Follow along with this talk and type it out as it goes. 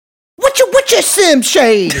Slim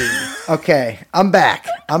Shady. Okay, I'm back.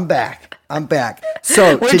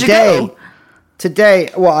 So Where'd you go? Today,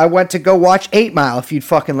 well, I went to go watch 8 Mile, if you'd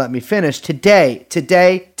fucking let me finish. Today,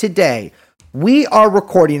 we are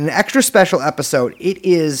recording an extra special episode. It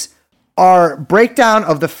is our breakdown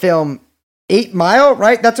of the film 8 Mile,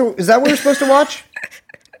 right? Is that what we're supposed to watch?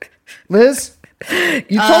 Liz?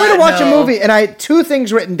 You told me to watch a movie, and I had two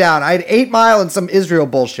things written down. I had 8 Mile and some Israel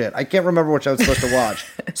bullshit. I can't remember which I was supposed to watch.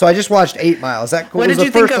 So I just watched 8 Mile. Is that cool? What did you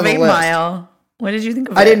think of 8 Mile? What did you think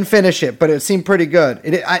of it? I didn't finish it, but it seemed pretty good.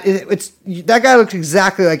 It's that guy looks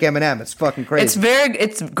exactly like Eminem. It's fucking crazy.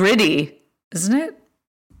 It's gritty, isn't it?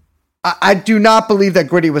 I do not believe that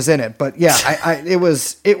Gritty was in it, but yeah, it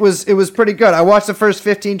was pretty good. I watched the first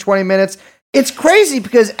 15, 20 minutes. It's crazy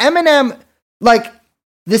because Eminem, like,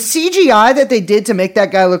 the CGI that they did to make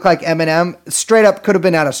that guy look like Eminem straight up could have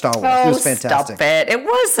been out of Star Wars. It was fantastic. Stop it. It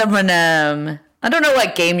was Eminem. I don't know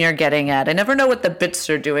what game you're getting at. I never know what the bits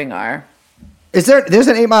you're doing are. There's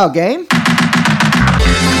an 8 Mile game? Jeffrey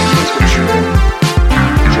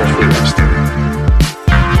Epstein.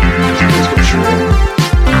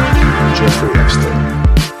 Jeffrey Epstein.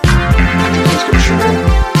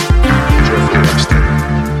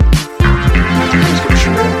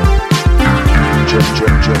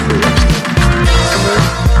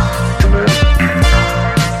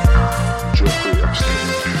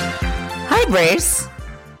 Hi, Brace.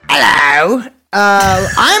 Hello.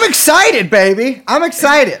 I'm excited, baby. I'm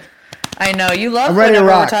excited. I know you love ready to whenever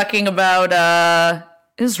we're rock. talking about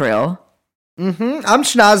Israel. Mm-hmm. I'm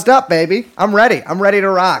schnozzed up, baby. I'm ready. I'm ready to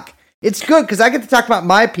rock. It's good because I get to talk about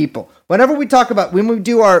my people. Whenever we talk about when we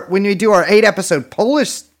do our 8-episode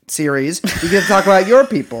Polish series, we get to talk about your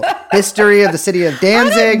people. History of the city of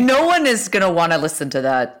Danzig. No one is gonna want to listen to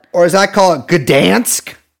that. Or as I call it,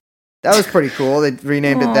 Gdansk. That was pretty cool. They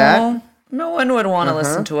renamed it that. No one would want to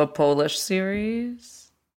listen to a Polish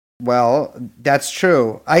series. Well, that's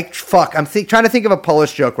true. I'm trying to think of a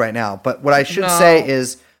Polish joke right now. But what I should say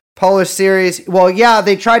is Polish series. Well, yeah,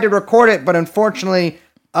 they tried to record it, but unfortunately,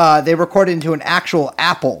 they recorded into an actual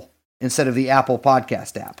Apple instead of the Apple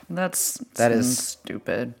Podcast app. That is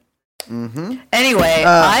stupid. Mm-hmm. Anyway,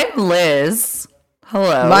 I'm Liz.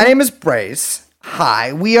 Hello. My name is Brace.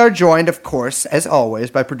 Hi. We are joined, of course, as always,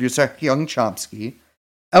 by producer Young Chomsky.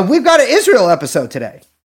 We've got an Israel episode today.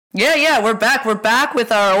 Yeah, we're back. We're back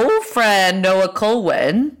with our old friend Noah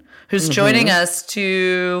Colwyn, who's joining us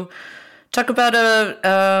to talk about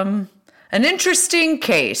an interesting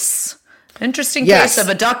case. Case of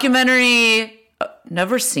a documentary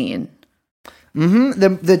never seen.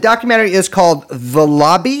 Mm-hmm. The documentary is called The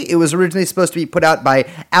Lobby. It was originally supposed to be put out by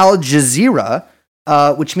Al Jazeera,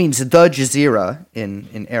 which means the Jazeera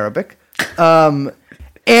in Arabic.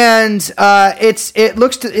 And it's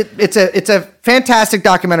a fantastic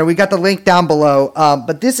documentary. We got the link down below.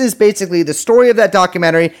 But this is basically the story of that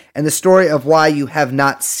documentary and the story of why you have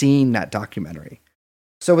not seen that documentary.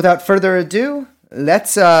 So without further ado,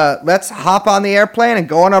 let's hop on the airplane and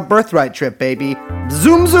go on our birthright trip, baby.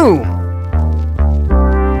 Zoom zoom.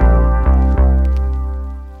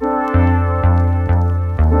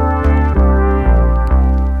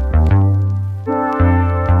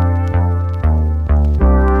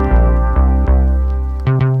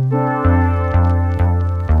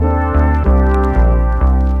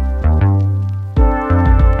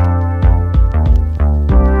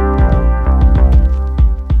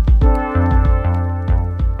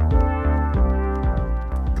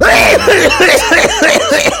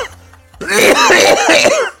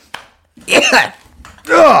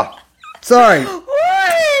 Sorry.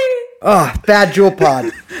 Why? Oh, bad jewel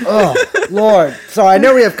pod. Oh, Lord. Sorry, I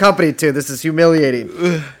know we have company too. This is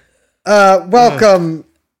humiliating. Welcome.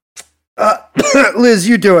 Liz,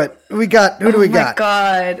 you do it. Who do we got? Oh my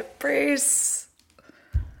God, Brace.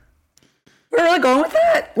 We're really going with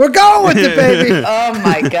that? We're going with it, baby. Oh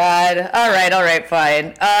my God. All right,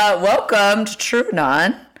 fine. Welcome to True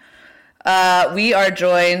Non. We are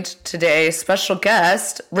joined today,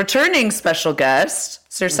 returning special guest.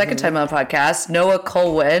 It's their second time on the podcast, Noah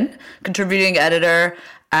Colwyn, contributing editor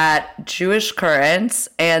at Jewish Currents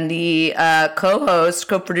and the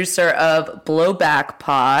co-producer of Blowback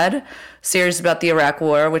Pod, series about the Iraq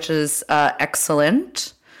War, which is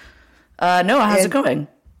excellent. Noah, how's it going?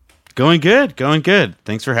 Going good.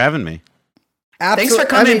 Thanks for having me. Thanks for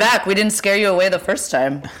coming back. We didn't scare you away the first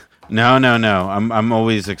time. No. I'm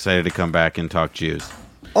always excited to come back and talk Jews.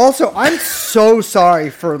 Also, I'm so sorry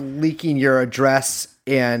for leaking your address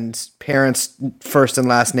and parents' first and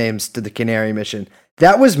last names to the Canary Mission.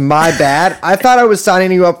 That was my bad. I thought I was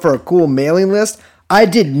signing you up for a cool mailing list. I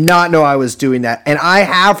did not know I was doing that, and I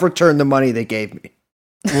have returned the money they gave me.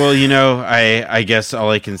 Well, I guess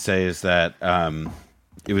all I can say is that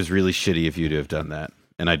it was really shitty of you to have done that,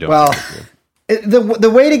 and I don't. Well, the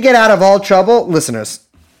way to get out of all trouble, listeners,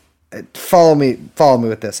 follow me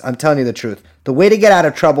with this. I'm telling you the truth. The way to get out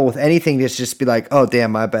of trouble with anything is just be like, "Oh,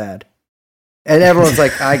 damn, my bad," and everyone's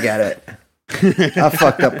like, "I get it. I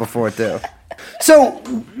fucked up before too." So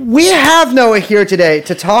we have Noah here today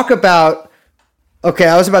to talk about. Okay,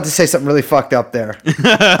 I was about to say something really fucked up there.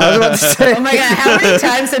 I was about to say. Oh my god! How many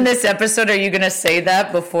times in this episode are you gonna say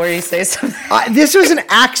that before you say something? This was an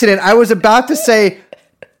accident. I was about to say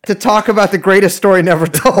to talk about the greatest story never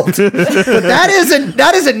told, but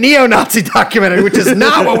that is a neo-Nazi documentary, which is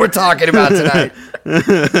not what we're talking about tonight.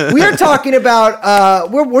 We are talking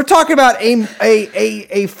about we're talking about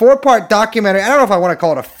a 4-part documentary. I don't know if I want to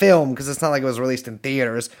call it a film because it's not like it was released in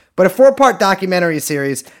theaters, but a 4-part documentary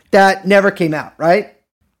series that never came out, right?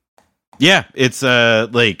 Yeah, it's a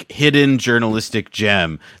hidden journalistic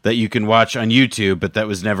gem that you can watch on YouTube, but that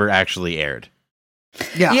was never actually aired.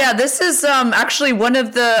 Yeah, this is actually one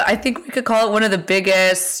of the, I think we could call it one of the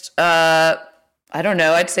biggest, I don't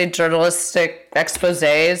know, I'd say journalistic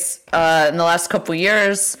exposés in the last couple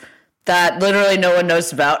years that literally no one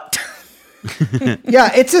knows about.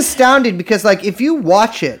 Yeah, it's astounding because if you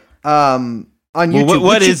watch it on YouTube,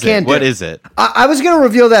 what is it? What is it? I was going to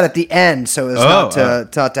reveal that at the end, so it's not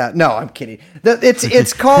to. No, I'm kidding.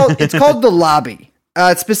 It's called The Lobby.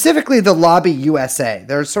 Specifically, The Lobby USA.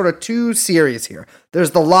 There's sort of 2 series here.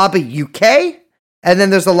 There's The Lobby UK, and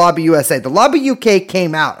then there's The Lobby USA. The Lobby UK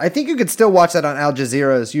came out. I think you could still watch that on Al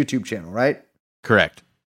Jazeera's YouTube channel, right? Correct.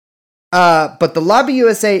 But The Lobby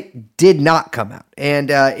USA did not come out, and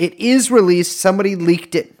it is released. Somebody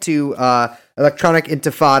leaked it to Electronic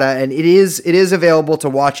Intifada, and it is available to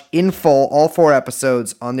watch in full, all 4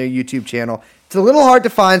 episodes on their YouTube channel. It's a little hard to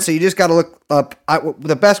find, so you just got to look up.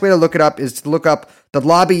 The best way to look it up is to look up The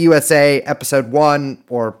Lobby USA episode 1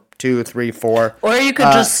 or 2, 3, 4. Or you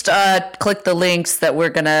could just click the links that we're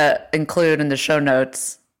going to include in the show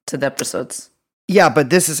notes to the episodes. Yeah,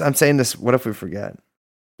 but I'm saying this, what if we forget?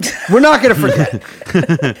 We're not going to forget.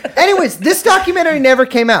 Anyways, this documentary never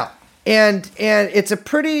came out. And it's a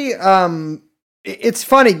pretty, it's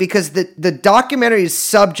funny because the documentary's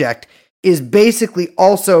subject is basically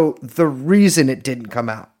also the reason it didn't come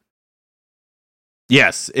out.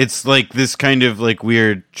 Yes, it's like this kind of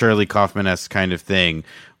weird Charlie Kaufman-esque kind of thing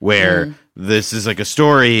where this is a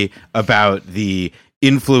story about the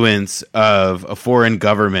influence of a foreign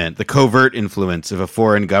government, the covert influence of a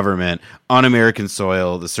foreign government on American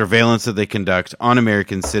soil, the surveillance that they conduct on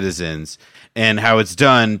American citizens, and how it's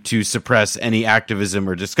done to suppress any activism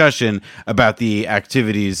or discussion about the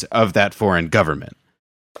activities of that foreign government.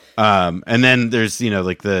 And then there's,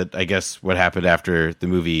 I guess what happened after the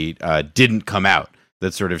movie didn't come out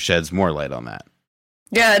that sort of sheds more light on that.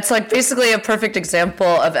 Yeah, it's basically a perfect example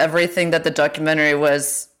of everything that the documentary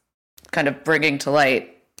was kind of bringing to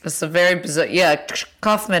light. It's a very bizarre,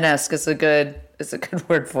 Kaufman-esque is a good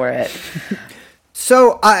word for it.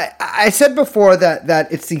 So I said before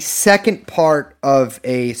that it's the second part of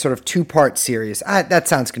a sort of 2-part series. That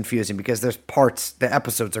sounds confusing because there's parts, the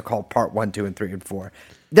episodes are called part 1, 2, and 3, and 4.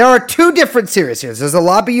 There are 2 different series here. There's the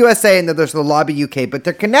Lobby USA and then there's the Lobby UK, but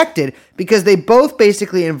they're connected because they both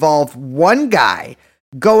basically involve one guy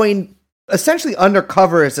going essentially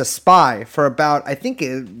undercover as a spy for about, I think,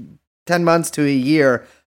 10 months to a year,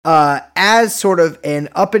 as sort of an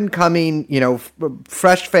up-and-coming,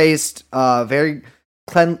 fresh-faced, very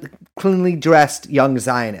cleanly dressed young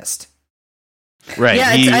Zionist. Right.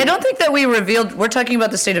 Yeah, I don't think that we revealed, we're talking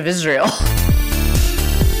about the state of Israel.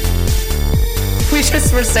 We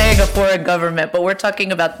just were saying a foreign government, but we're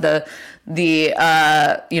talking about the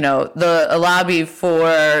lobby for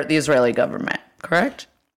the Israeli government, correct?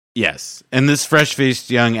 Yes, and this fresh-faced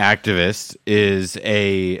young activist is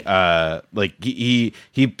he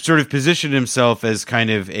sort of positioned himself as kind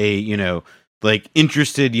of a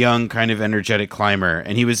interested young kind of energetic climber,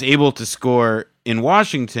 and he was able to score in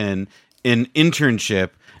Washington an internship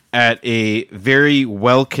at a very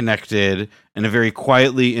well-connected and a very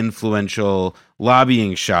quietly influential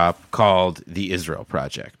lobbying shop called the Israel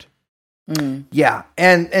Project. Yeah,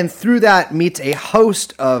 and through that meets a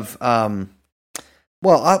host of I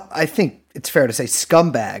think it's fair to say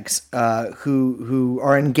scumbags who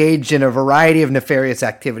are engaged in a variety of nefarious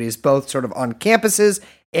activities, both sort of on campuses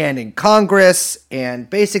and in Congress and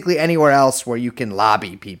basically anywhere else where you can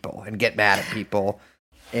lobby people and get mad at people.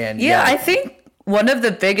 And I think one of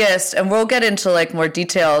the biggest, and we'll get into more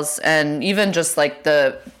details and even just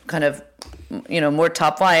the kind of more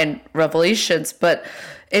top line revelations, but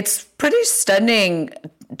it's pretty stunning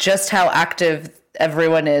just how active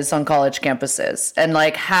everyone is on college campuses, and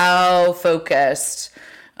like how focused,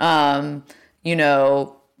 you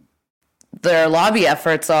know, their lobby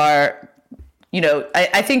efforts are. You know,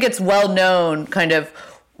 I think it's well known kind of,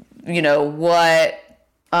 you know, what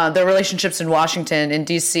the relationships in Washington, in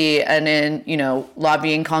DC, and in, you know,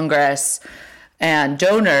 lobbying Congress and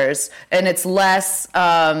donors. And it's less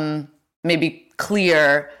maybe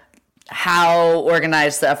clear how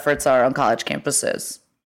organized the efforts are on college campuses.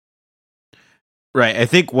 Right. I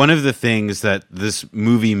think one of the things that this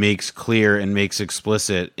movie makes clear and makes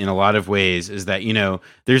explicit in a lot of ways is that, you know,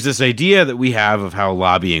 there's this idea that we have of how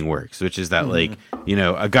lobbying works, which is that, like, you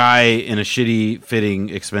know, a guy in a shitty fitting,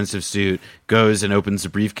 expensive suit goes and opens a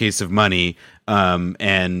briefcase of money.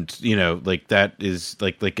 And, you know, like that is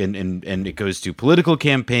and it goes to political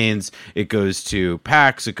campaigns, it goes to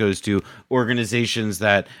PACs, it goes to organizations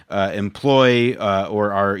that employ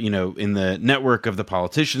or are, you know, in the network of the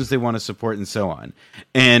politicians they want to support, and so on.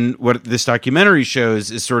 And what this documentary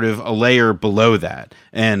shows is sort of a layer below that,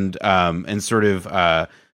 and sort of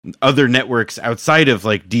other networks outside of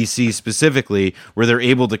like DC specifically, where they're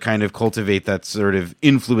able to kind of cultivate that sort of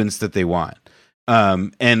influence that they want.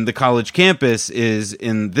 And the college campus is,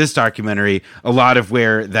 in this documentary, a lot of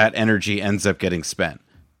where that energy ends up getting spent.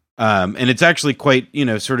 And it's actually quite, you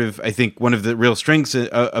know, sort of, I think one of the real strengths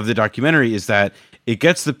of the documentary is that it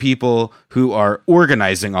gets the people who are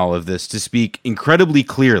organizing all of this to speak incredibly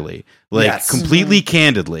clearly, like completely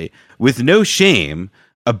candidly, with no shame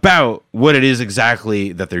about what it is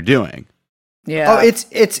exactly that they're doing. Yeah. Oh,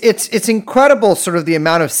 it's incredible, sort of the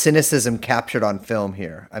amount of cynicism captured on film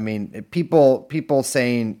here. I mean, people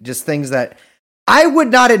saying just things that I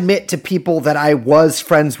would not admit to people that I was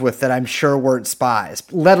friends with that I'm sure weren't spies,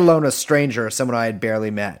 let alone a stranger or someone I had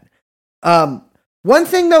barely met. One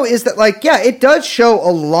thing though is that, like, yeah, it does show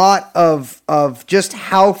a lot of just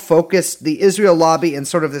how focused the Israel lobby and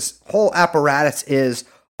sort of this whole apparatus is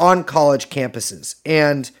on college campuses.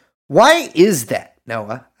 And why is that,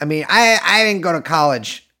 Noah? I mean, I didn't go to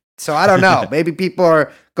college, so I don't know. Maybe people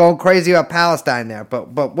are going crazy about Palestine there,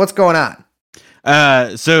 but what's going on?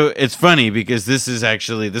 So it's funny because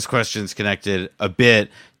this question's connected a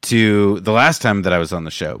bit to the last time that I was on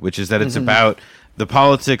the show, which is that it's about the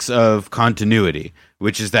politics of continuity,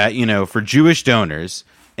 which is that, you know, for Jewish donors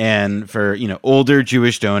and for, you know, older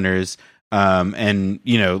Jewish donors, and,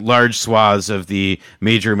 you know, large swaths of the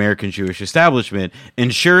major American Jewish establishment,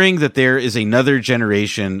 ensuring that there is another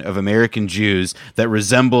generation of American Jews that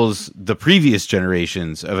resembles the previous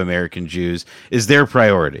generations of American Jews is their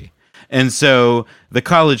priority. And so the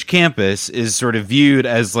college campus is sort of viewed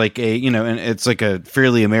as like a, you know, and it's like a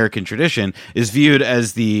fairly American tradition, is viewed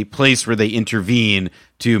as the place where they intervene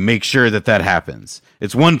to make sure that that happens.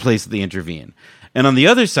 It's one place that they intervene. And on the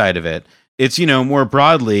other side of it, it's, you know, more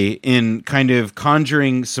broadly in kind of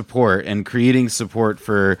conjuring support and creating support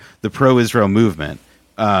for the pro-Israel movement,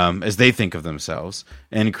 as they think of themselves,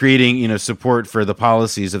 and creating, you know, support for the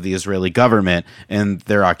policies of the Israeli government and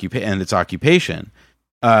their its occupation.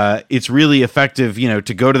 It's really effective, you know,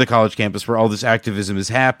 to go to the college campus where all this activism is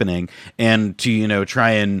happening and to, you know,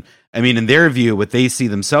 try and, I mean, in their view, what they see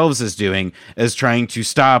themselves as doing is trying to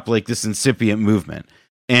stop like this incipient movement.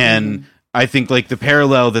 And I think like the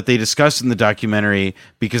parallel that they discuss in the documentary,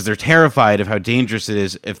 because they're terrified of how dangerous it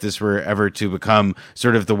is if this were ever to become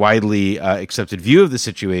sort of the widely accepted view of the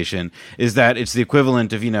situation, is that it's the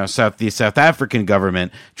equivalent of, you know, the South African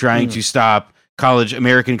government trying to stop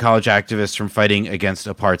American college activists from fighting against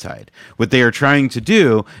apartheid. What they are trying to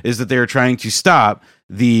do is that they are trying to stop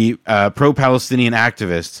the pro-Palestinian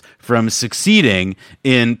activists from succeeding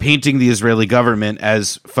in painting the Israeli government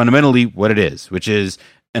as fundamentally what it is, which is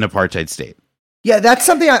an apartheid state. Yeah, that's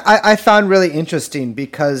something I found really interesting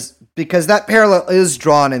because that parallel is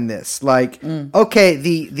drawn in this. Like, okay,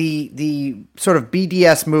 the sort of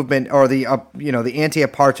BDS movement, or the the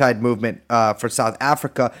anti-apartheid movement for South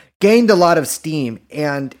Africa, gained a lot of steam,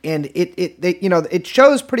 and it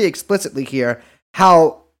shows pretty explicitly here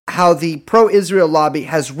how the pro-Israel lobby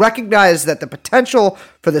has recognized that the potential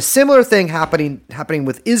for the similar thing happening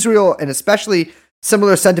with Israel, and especially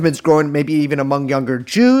similar sentiments growing maybe even among younger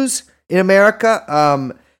Jews in America,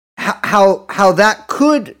 how that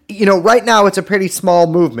could, right now it's a pretty small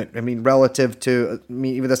movement. I mean, relative to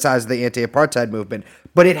even the size of the anti-apartheid movement,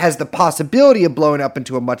 but it has the possibility of blowing up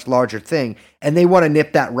into a much larger thing, and they want to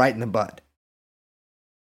nip that right in the bud.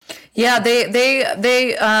 Yeah,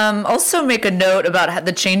 they also make a note about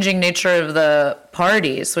the changing nature of the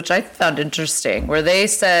parties, which I found interesting, where they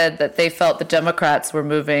said that they felt the Democrats were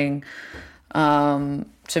moving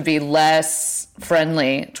to be less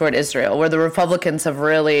friendly toward Israel, where the Republicans have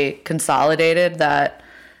really consolidated that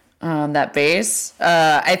that base.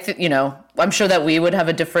 I'm sure that we would have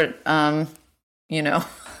a different,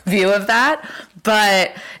 view of that,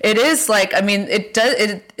 but it is like, I mean,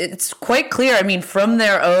 it's quite clear. I mean, from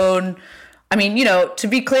their own, to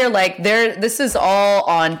be clear, like this is all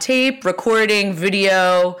on tape, recording,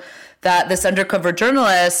 video, that this undercover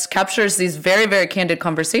journalist captures these very, very candid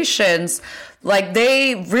conversations. Like,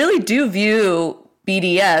 they really do view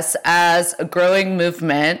BDS as a growing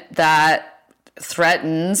movement that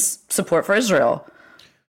threatens support for Israel.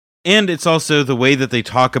 And it's also the way that they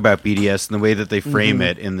talk about BDS and the way that they frame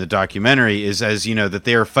it in the documentary is as, that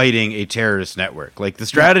they are fighting a terrorist network. Like the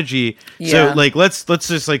strategy. Yeah. So like, let's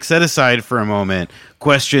just like set aside for a moment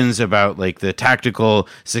questions about like the tactical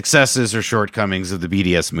successes or shortcomings of the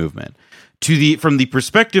BDS movement. From the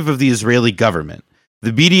perspective of the Israeli government,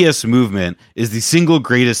 the BDS movement is the single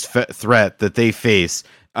greatest threat that they face.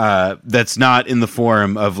 That's not in the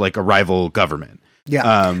form of like a rival government.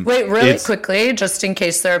 Yeah. Wait, really quickly, just in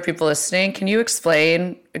case there are people listening, can you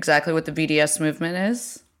explain exactly what the BDS movement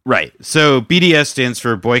is? Right. So BDS stands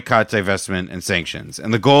for Boycott, Divestment, and Sanctions,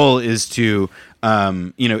 and the goal is to,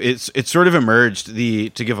 it's sort of emerged to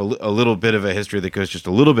give a little bit of a history that goes just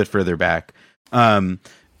a little bit further back.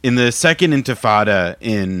 In the second Intifada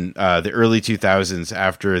in the early 2000s,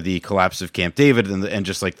 after the collapse of Camp David and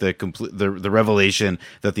just like the revelation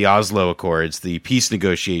that the Oslo Accords, the peace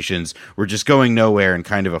negotiations, were just going nowhere and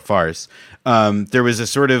kind of a farce, there was a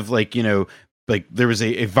sort of there was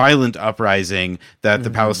a violent uprising that the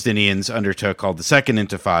Palestinians undertook called the Second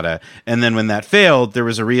Intifada. And then when that failed, there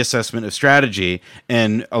was a reassessment of strategy,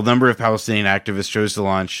 and a number of Palestinian activists chose to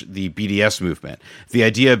launch the BDS movement. The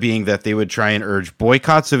idea being that they would try and urge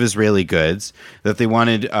boycotts of Israeli goods, that they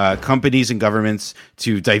wanted companies and governments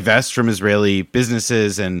to divest from Israeli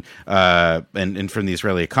businesses and from the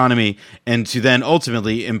Israeli economy, and to then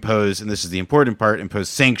ultimately impose, and this is the important part, impose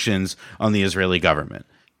sanctions on the Israeli government.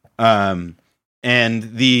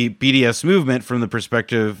 And the BDS movement, from the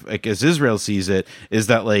perspective, like as Israel sees it, is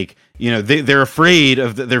that they're afraid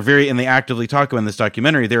of and they actively talk about in this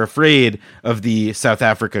documentary, they're afraid of the South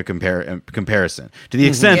Africa comparison, to the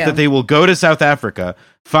extent that they will go to South Africa,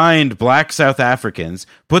 find black South Africans,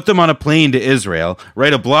 put them on a plane to Israel,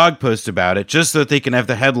 write a blog post about it, just so that they can have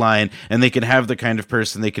the headline and they can have the kind of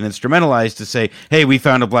person they can instrumentalize to say, hey, we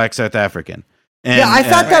found a black South African. And, I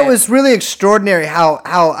thought that was really extraordinary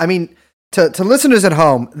to listeners at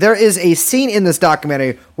home, there is a scene in this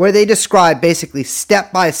documentary where they describe basically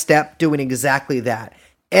step by step doing exactly that.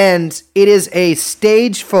 And it is a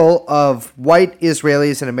stage full of white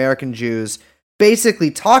Israelis and American Jews basically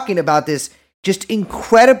talking about this just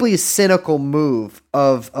incredibly cynical move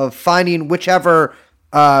of finding whichever,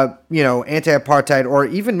 anti-apartheid or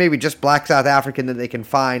even maybe just black South African that they can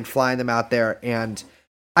find, flying them out there. And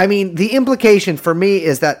I mean, the implication for me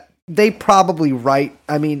is that they probably write,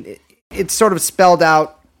 it's sort of spelled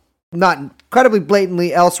out, not incredibly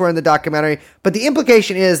blatantly elsewhere in the documentary, but the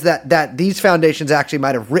implication is that these foundations actually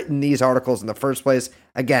might have written these articles in the first place.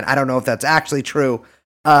 Again, I don't know if that's actually true,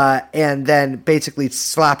 and then basically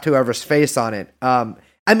slapped whoever's face on it.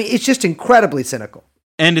 It's just incredibly cynical.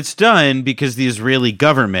 And it's done because the Israeli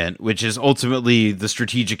government, which is ultimately the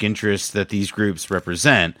strategic interests that these groups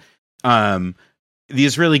represent, the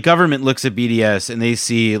Israeli government looks at BDS and they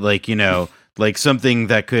see like something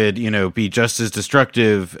that could, be just as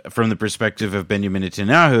destructive from the perspective of Benjamin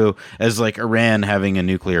Netanyahu as like Iran having a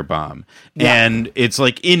nuclear bomb. Yeah. And it's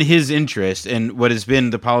like in his interest and what has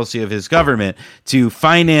been the policy of his government to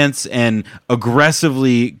finance and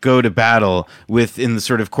aggressively go to battle with, in the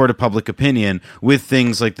sort of court of public opinion, with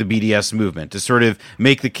things like the BDS movement to sort of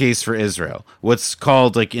make the case for Israel. What's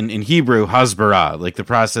called like in Hebrew, hasbara, like the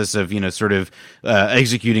process of,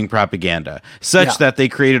 executing propaganda, such that they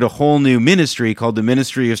created a whole new ministry called the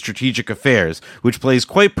Ministry of Strategic Affairs, which plays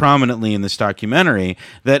quite prominently in this documentary,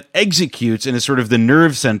 that executes and is sort of the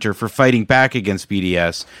nerve center for fighting back against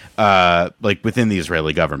BDS, within the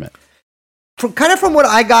Israeli government. From what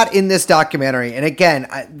I got in this documentary, and again,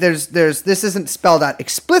 this isn't spelled out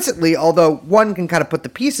explicitly, although one can kind of put the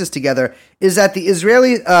pieces together, is that the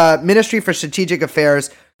Israeli Ministry for Strategic Affairs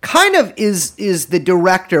kind of is the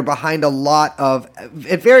director behind a lot of,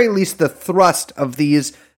 at very least, the thrust of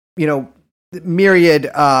these, myriad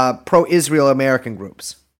pro-Israel American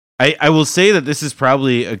groups. I will say that this is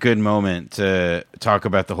probably a good moment to talk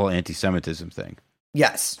about the whole anti-Semitism thing.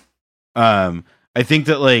 Yes. I think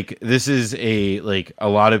that this is a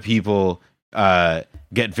lot of people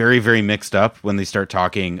get very, very mixed up when they start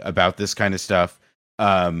talking about this kind of stuff.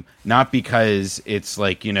 Not because it's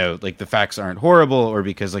the facts aren't horrible or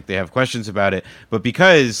because they have questions about it, but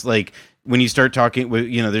because when you start talking,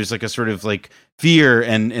 there's like a sort of like fear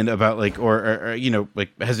and about like, or like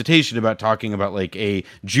hesitation about talking about like a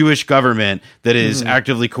Jewish government that is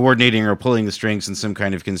actively coordinating or pulling the strings in some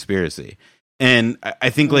kind of conspiracy. And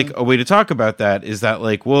I think like a way to talk about that is that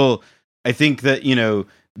like, well, I think that,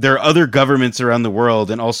 there are other governments around the world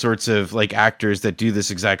and all sorts of like actors that do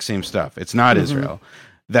this exact same stuff. It's not Israel.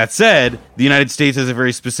 That said, the United States has a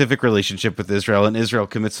very specific relationship with Israel, and Israel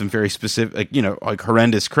commits some very specific, like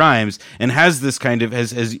horrendous crimes, and has this kind of,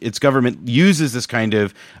 has its government uses this kind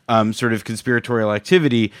of sort of conspiratorial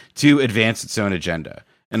activity to advance its own agenda.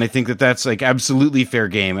 And I think that that's like absolutely fair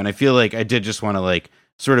game. And I feel like I did just want to like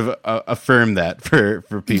sort of affirm that for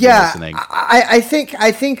people listening. I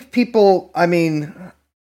think people, I mean,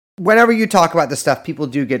 whenever you talk about this stuff, people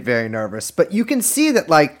do get very nervous, but you can see that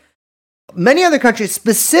like many other countries,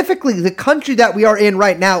 specifically the country that we are in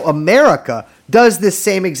right now, America, does this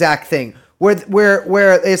same exact thing,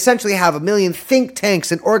 where they essentially have a million think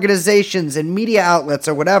tanks and organizations and media outlets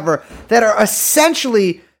or whatever that are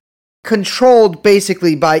essentially controlled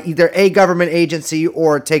basically by either a government agency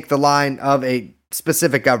or take the line of a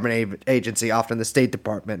specific government agency, often the State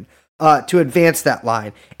Department, to advance that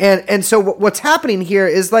line. And so what's happening here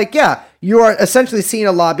is like, yeah, you are essentially seeing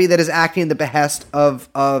a lobby that is acting in the behest of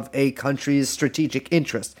a country's strategic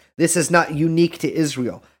interest. This is not unique to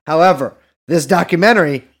Israel. However, this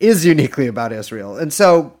documentary is uniquely about Israel. And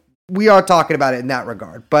so we are talking about it in that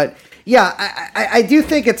regard. But yeah, I do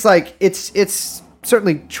think it's like, it's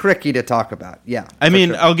certainly tricky to talk about. Yeah. I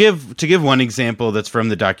mean, sure. To give one example that's from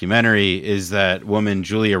the documentary is that woman,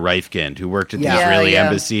 Julia Reifkind, who worked at the Israeli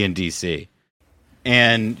embassy in DC.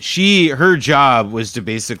 And her job was to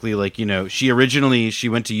basically like, she went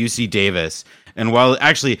to UC Davis. And while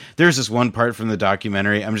actually there's this one part from the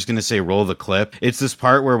documentary, I'm just going to say, roll the clip. It's this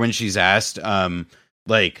part where when she's asked,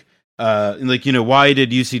 why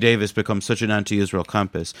did UC Davis become such an anti-Israel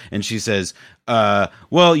campus? And she says, there are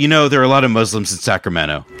a lot of Muslims in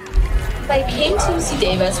Sacramento. I came to UC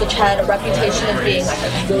Davis, which had a reputation of being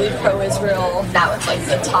really pro-Israel. Now it's like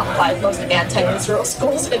the top 5 most anti-Israel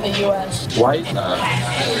schools in the U.S. Why is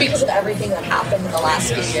that? Because of everything that happened in the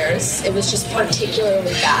last few years. It was just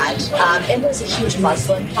particularly bad. And there's a huge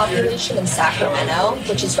Muslim population in Sacramento,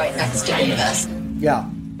 which is right next to Davis. Yeah.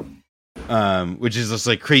 Which is just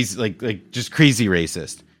like crazy, like just crazy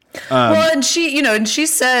racist. Well, and she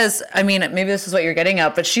says, I mean, maybe this is what you're getting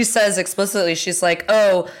at, but she says explicitly, she's like,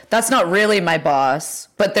 oh, that's not really my boss,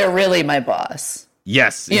 but they're really my boss.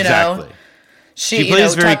 Yes, exactly. She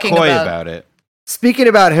plays very coy about it. Speaking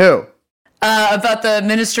about who? About the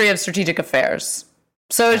Ministry of Strategic Affairs.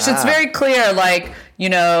 So it's very clear, like,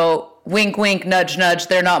 wink, wink, nudge, nudge,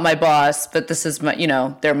 they're not my boss, but this is my,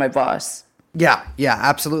 they're my boss. Yeah,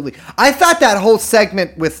 absolutely. I thought that whole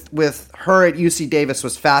segment with her at UC Davis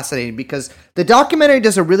was fascinating because the documentary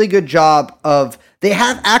does a really good job of, they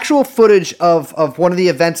have actual footage of one of the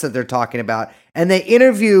events that they're talking about, and they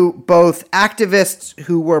interview both activists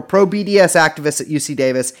who were pro-BDS activists at UC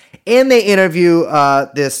Davis, and they interview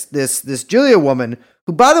this Julia woman,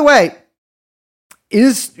 who, by the way,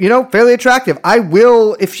 is, fairly attractive. I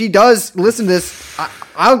will, if she does listen to this,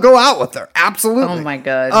 I'll go out with her. Absolutely. Oh my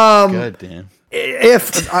God. Good, Dan.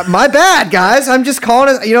 If my bad, guys, I'm just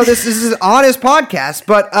calling it, this is an honest podcast,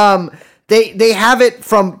 but they have it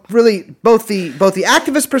from really both the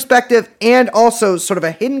activist perspective and also sort of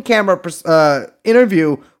a hidden camera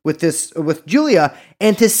interview with Julia,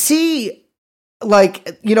 and to see,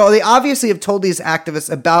 like, they obviously have told these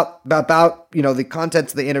activists about the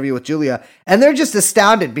contents of the interview with Julia, and they're just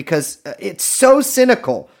astounded because it's so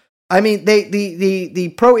cynical. I mean,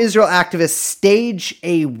 the pro-Israel activists stage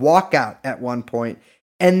a walkout at one point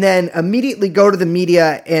and then immediately go to the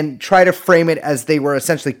media and try to frame it as they were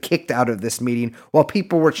essentially kicked out of this meeting while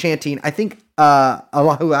people were chanting, I think,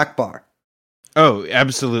 Allahu Akbar. Oh,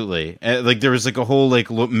 absolutely. Like there was like a whole like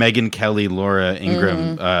Megyn Kelly, Laura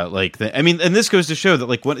Ingraham, and this goes to show that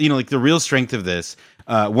like what, like the real strength of this,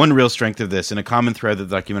 one real strength of this, and a common thread that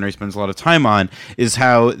the documentary spends a lot of time on, is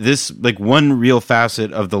how this like one real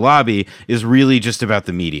facet of the lobby is really just about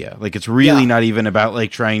the media. Like it's really not even about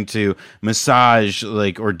like trying to massage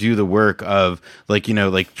like or do the work of like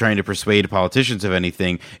like trying to persuade politicians of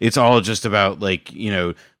anything. It's all just about like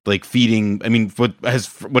like feeding. I mean,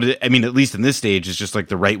 at least in this stage, is just like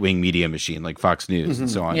the right wing media machine, like Fox News and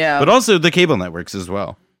so on. Yeah, but also the cable networks as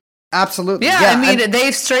well. Absolutely. Yeah, I mean,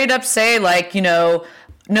 they straight up say like, no,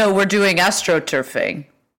 we're doing astroturfing.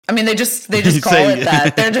 I mean, they just call it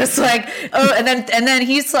that. They're just like, oh, and then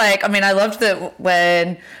he's like, I mean, I loved that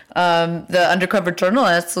when the undercover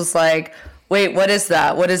journalist was like, wait, what is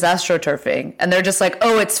that? What is astroturfing? And they're just like,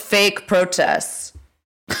 oh, it's fake protests.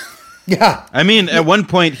 Yeah. I mean, at one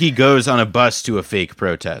point he goes on a bus to a fake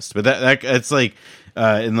protest, but that's like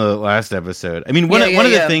in the last episode. I mean, one of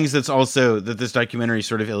the things that's also that this documentary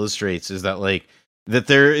sort of illustrates is that like that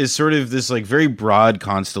there is sort of this like very broad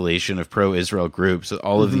constellation of pro-Israel groups,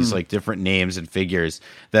 all of these like different names and figures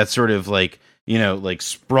that sort of like, you know, like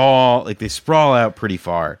they sprawl out pretty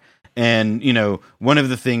far. And, you know, one of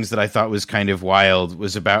the things that I thought was kind of wild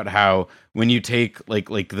was about how when you take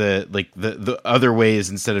the other ways,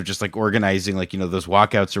 instead of just like organizing, like, you know, those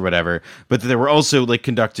walkouts or whatever, but they were also like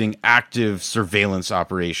conducting active surveillance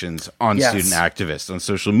operations on student activists on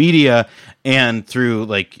social media and through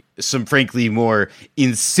like some frankly more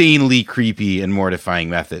insanely creepy and mortifying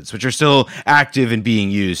methods, which are still active and being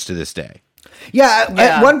used to this day. Yeah,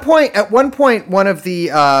 at one point, one of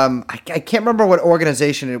the I can't remember what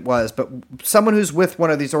organization it was, but someone who's with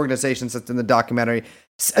one of these organizations that's in the documentary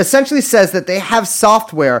essentially says that they have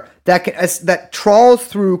software that trawls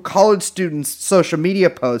through college students' social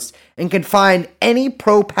media posts and can find any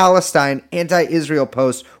pro-Palestine, anti-Israel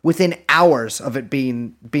post within hours of it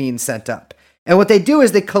being sent up. And what they do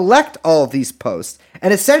is they collect all of these posts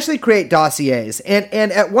and essentially create dossiers. And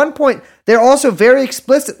at one point, they're also very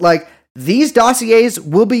explicit, like, these dossiers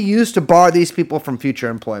will be used to bar these people from future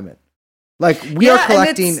employment. Like, we are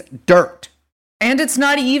collecting dirt. And it's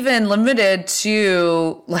not even limited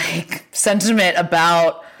to, like, sentiment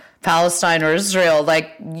about Palestine or Israel.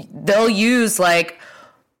 Like, they'll use, like,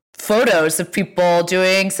 photos of people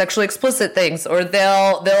doing sexually explicit things, or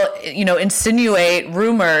they'll you know, insinuate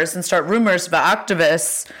rumors and start rumors about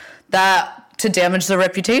activists that to damage their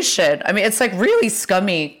reputation. I mean, it's, like, really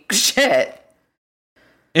scummy shit.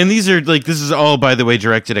 And these are like, this is all, by the way,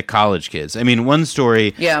 directed at college kids. I mean, one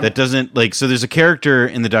story that doesn't like, so there's a character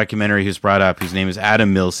in the documentary who's brought up whose name is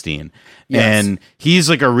Adam Milstein. Yes. And he's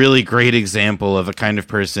like a really great example of a kind of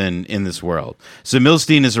person in this world. So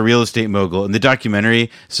Milstein is a real estate mogul. In the documentary,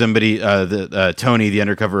 somebody, Tony, the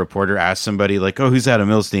undercover reporter, asks somebody like, oh, who's Adam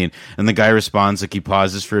Milstein? And the guy responds, like he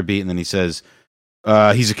pauses for a beat and then he says,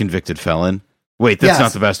 he's a convicted felon. Wait, that's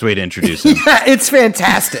not the best way to introduce him. Yeah, it's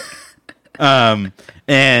fantastic.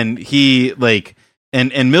 And he like,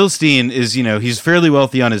 and Milstein is, you know, he's fairly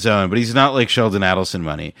wealthy on his own, but he's not like Sheldon Adelson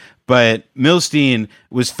money. But Milstein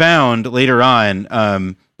was found later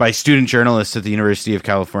on, by student journalists at the University of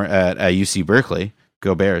California at UC Berkeley.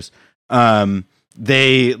 Go Bears.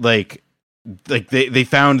 They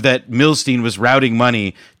found that Milstein was routing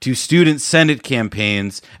money to student Senate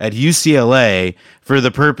campaigns at UCLA for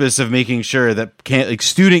the purpose of making sure that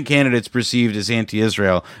student candidates perceived as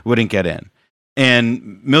anti-Israel wouldn't get in.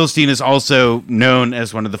 And Milstein is also known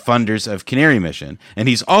as one of the funders of Canary Mission. And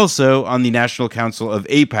he's also on the National Council of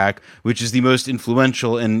AIPAC, which is the most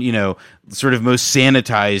influential and, you know, sort of most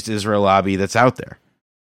sanitized Israel lobby that's out there.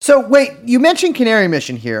 So wait, you mentioned Canary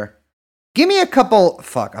Mission here. Give me a couple.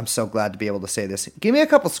 Fuck, I'm so glad to be able to say this. Give me a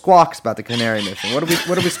couple squawks about the Canary Mission. What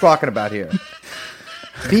are we squawking about here?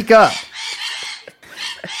 Beak up.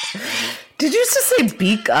 Did you just say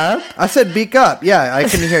beak up? I said beak up. Yeah, I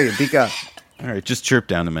couldn't hear you. Beak up. All right, just chirp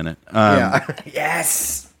down a minute. Yeah.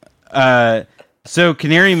 Yes. So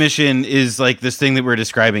Canary Mission is like this thing that we're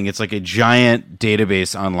describing. It's like a giant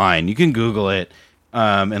database online. You can Google it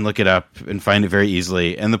and look it up and find it very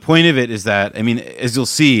easily. And the point of it is that, I mean, as you'll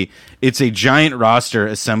see, it's a giant roster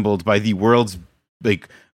assembled by the world's like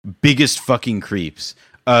biggest fucking creeps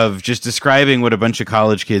of just describing what a bunch of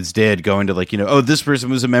college kids did, going to like, you know, oh, this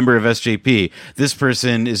person was a member of SJP. This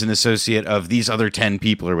person is an associate of these other 10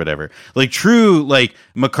 people or whatever. Like true, like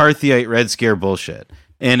McCarthyite Red Scare bullshit.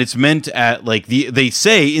 And it's meant at like they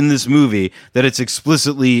say in this movie that it's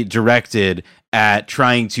explicitly directed at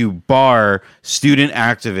trying to bar student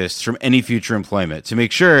activists from any future employment, to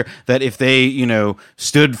make sure that if they, you know,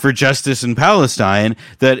 stood for justice in Palestine,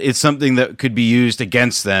 that it's something that could be used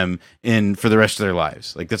against them for the rest of their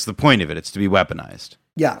lives. Like that's the point of it. It's to be weaponized.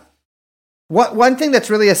 Yeah. One thing that's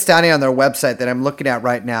really astounding on their website that I'm looking at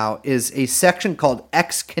right now is a section called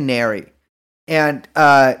Ex Canary. And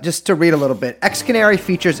just to read a little bit, Ex Canary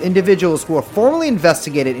features individuals who are formally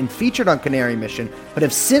investigated and featured on Canary Mission, but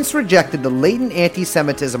have since rejected the latent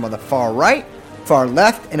anti-Semitism on the far right, far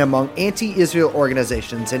left, and among anti-Israel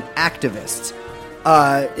organizations and activists.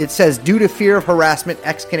 It says, due to fear of harassment,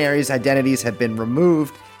 Ex Canary's identities have been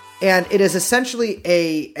removed. And it is essentially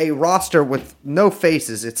a roster with no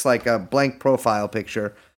faces. It's like a blank profile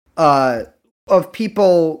picture of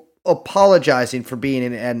people apologizing for being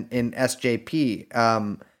in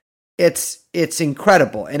SJP. It's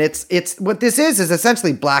incredible. And it's what this is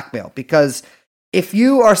essentially blackmail, because if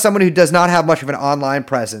you are someone who does not have much of an online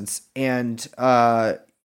presence and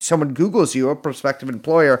someone Googles you, a prospective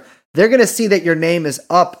employer, they're going to see that your name is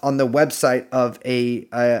up on the website of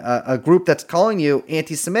a group that's calling you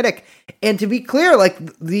anti-Semitic. And to be clear, like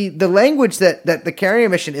the language that the Carrier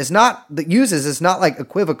Mission is not like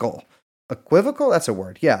equivocal. Equivocal? That's a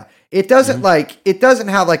word. Yeah. It doesn't it doesn't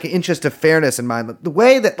have like an interest of fairness in mind. The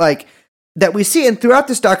way that that we see, and throughout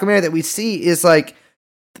this documentary that we see, is like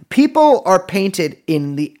people are painted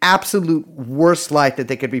in the absolute worst light that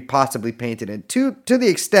they could be possibly painted in, to the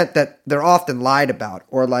extent that they're often lied about,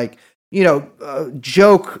 or like,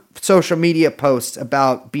 joke social media posts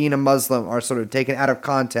about being a Muslim are sort of taken out of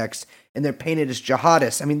context and they're painted as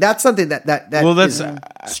jihadists. I mean, that's something that is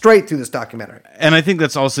straight through this documentary. And I think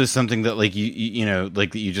that's also something that like you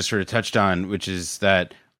that you just sort of touched on, which is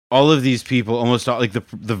that all of these people, almost all, like the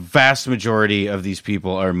vast majority of these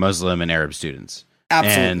people are Muslim and Arab students.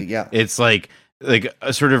 Absolutely, and yeah. It's like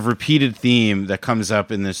a sort of repeated theme that comes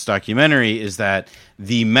up in this documentary is that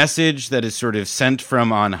the message that is sort of sent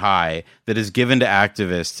from on high that is given to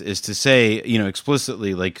activists is to say,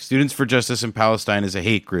 explicitly, like, Students for Justice in Palestine is a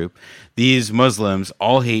hate group. These Muslims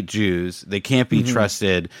all hate Jews. They can't be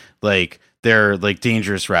trusted. Like, they're like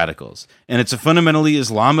dangerous radicals. And it's a fundamentally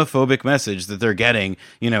Islamophobic message that they're getting,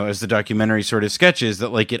 as the documentary sort of sketches, that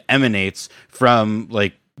like it emanates from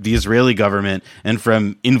like the Israeli government and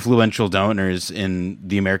from influential donors in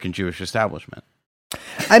the American Jewish establishment.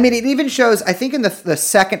 I mean, it even shows, I think in the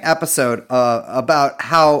second episode, about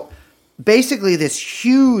how basically this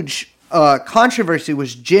huge controversy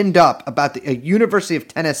was ginned up about the University of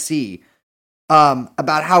Tennessee,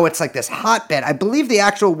 about how it's like this hotbed. I believe the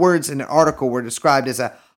actual words in an article were described as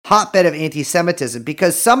a hotbed of anti-Semitism,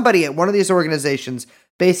 because somebody at one of these organizations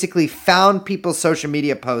basically found people's social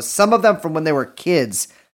media posts, some of them from when they were kids,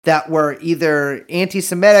 that were either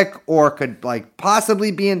anti-Semitic or could like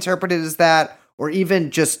possibly be interpreted as that, or even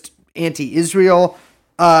just anti-Israel,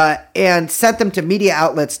 and sent them to media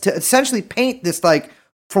outlets to essentially paint this, like,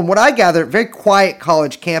 from what I gather, very quiet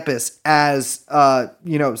college campus as, some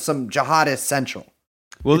jihadist central.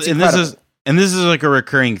 Well, and this is like a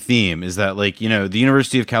recurring theme, is that like, the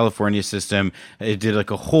University of California system, it did like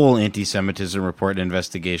a whole anti-Semitism report and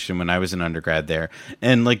investigation when I was an undergrad there.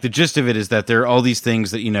 And like the gist of it is that there are all these things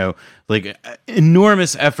that, like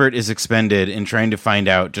enormous effort is expended in trying to find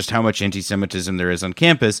out just how much anti-Semitism there is on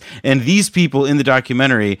campus. And these people in the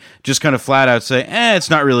documentary just kind of flat out say, it's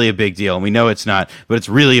not really a big deal. And we know it's not, but it's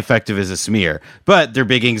really effective as a smear. But their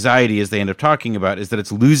big anxiety, as they end up talking about, is that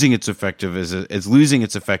it's losing its effectiveness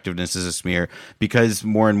as a smear, because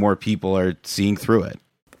more and more people are seeing through it.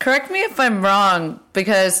 Correct me if I'm wrong,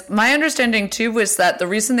 because my understanding too was that the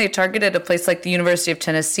reason they targeted a place like the University of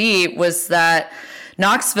Tennessee was that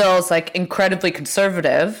Knoxville is like incredibly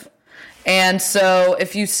conservative. And so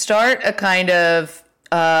if you start a kind of,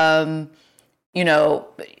 a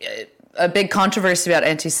big controversy about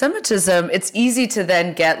anti-Semitism, it's easy to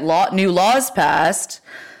then get new laws passed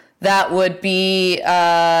that would be,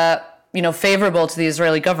 favorable to the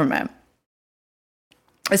Israeli government,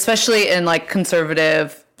 especially in like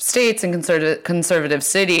conservative states and conservative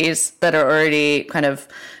cities that are already kind of,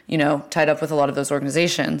 tied up with a lot of those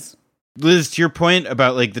organizations. Liz, to your point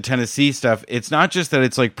about like the Tennessee stuff, it's not just that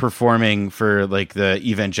it's like performing for like the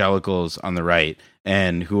evangelicals on the right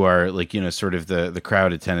and who are like, sort of the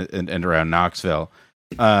crowd and around Knoxville.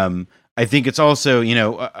 I think it's also,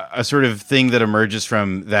 a sort of thing that emerges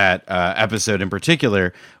from that episode in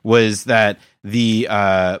particular was that the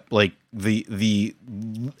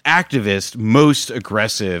activist most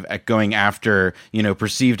aggressive at going after,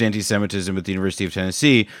 perceived anti-Semitism at the University of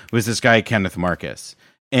Tennessee was this guy, Kenneth Marcus.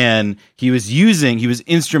 And he was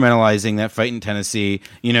instrumentalizing that fight in Tennessee,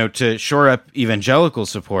 to shore up evangelical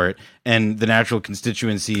support and the natural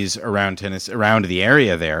constituencies around Tennessee, around the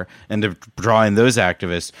area there, and to draw in those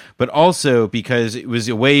activists, but also because it was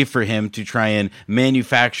a way for him to try and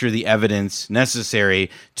manufacture the evidence necessary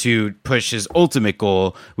to push his ultimate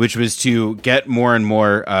goal, which was to get more and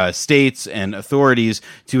more states and authorities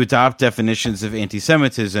to adopt definitions of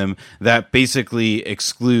anti-Semitism that basically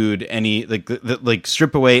exclude any, like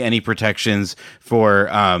strip away any protections for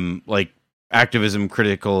activism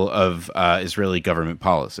critical of Israeli government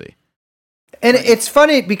policy. And it's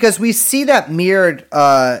funny because we see that mirrored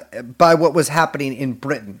by what was happening in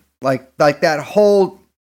Britain, like that whole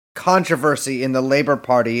controversy in the Labour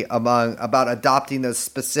Party about adopting the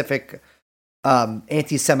specific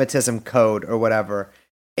anti-Semitism code or whatever.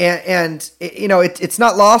 And it's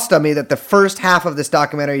not lost on me that the first half of this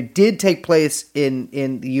documentary did take place in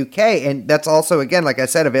the UK, and that's also, again, like I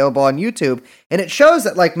said, available on YouTube. And it shows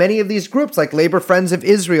that like many of these groups, like Labour Friends of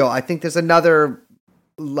Israel, I think there's another.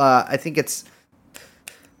 I think it's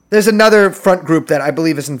there's another front group that I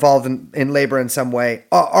believe is involved in labor in some way,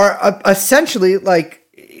 are essentially like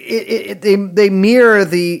they mirror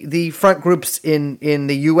the front groups in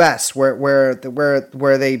the U.S. where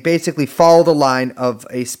they basically follow the line of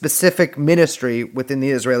a specific ministry within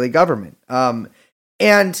the Israeli government.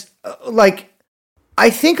 And like I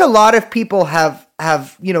think a lot of people have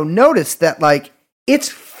noticed that like it's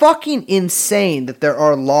fucking insane that there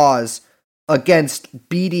are laws against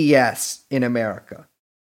BDS in America.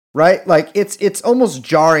 Right? Like it's almost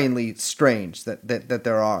jarringly strange that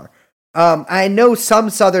there are. I know some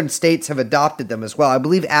southern states have adopted them as well. I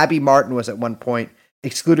believe Abby Martin was at one point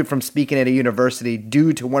excluded from speaking at a university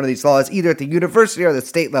due to one of these laws, either at the university or the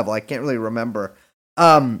state level. I can't really remember.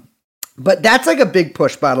 But that's like a big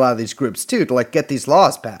push by a lot of these groups too, to like get these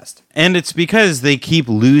laws passed. And it's because they keep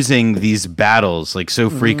losing these battles like so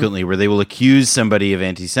frequently where they will accuse somebody of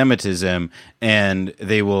anti-Semitism and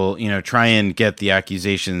they will, try and get the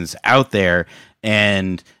accusations out there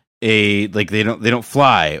and they don't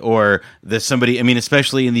fly, or somebody, I mean,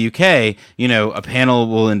 especially in the UK, a panel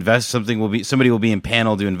will somebody will be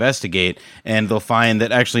impaneled to investigate and they'll find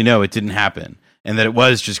that actually, no, it didn't happen. And that it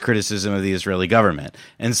was just criticism of the Israeli government.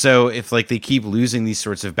 And so if like they keep losing these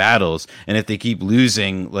sorts of battles, and if they keep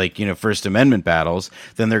losing like, First Amendment battles,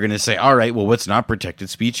 then they're going to say, all right, well, what's not protected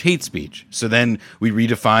speech? Hate speech. So then we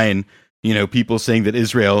redefine, people saying that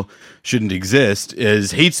Israel shouldn't exist is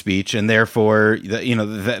hate speech. And therefore,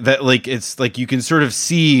 that like, it's like you can sort of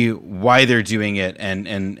see why they're doing it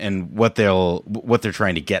and what they're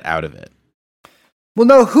trying to get out of it. Well,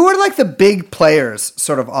 no, who are like the big players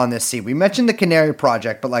sort of on this scene? We mentioned the Canary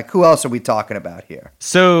Project, but like who else are we talking about here?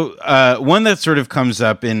 So one that sort of comes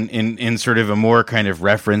up in sort of a more kind of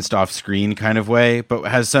referenced off screen kind of way, but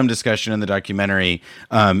has some discussion in the documentary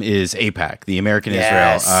is AIPAC, the American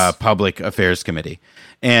Israel Public Affairs Committee.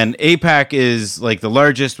 And AIPAC is like the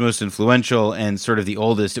largest, most influential, and sort of the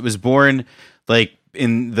oldest. It was born like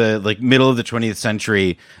in the like middle of the 20th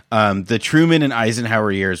century. The Truman and Eisenhower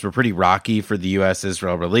years were pretty rocky for the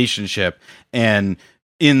U.S.-Israel relationship. And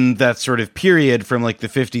in that sort of period from like the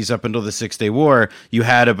 50s up until the 6-Day War, you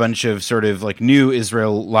had a bunch of sort of like new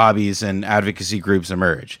Israel lobbies and advocacy groups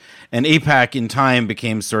emerge. And AIPAC in time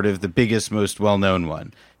became sort of the biggest, most well-known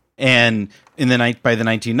one. And by the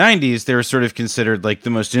 1990s, they were sort of considered like the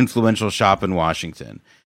most influential shop in Washington.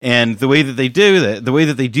 And the way that they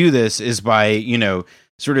do this is by,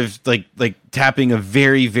 sort of like tapping a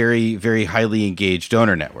very, very, very highly engaged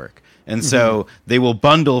donor network. And so they will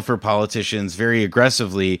bundle for politicians very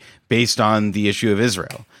aggressively based on the issue of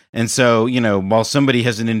Israel. And so, while somebody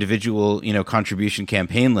has an individual, contribution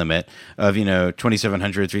campaign limit of, $2,700,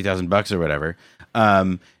 $3,000 or whatever,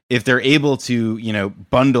 if they're able to,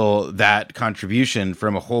 bundle that contribution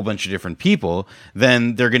from a whole bunch of different people,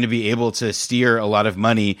 then they're going to be able to steer a lot of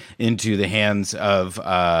money into the hands of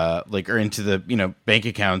or into the, bank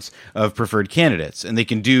accounts of preferred candidates. And they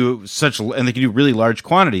can do really large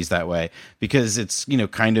quantities that way because it's,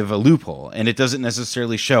 kind of a loophole, and it doesn't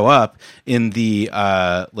necessarily show up in the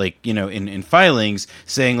in filings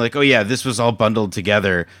saying like, oh yeah, this was all bundled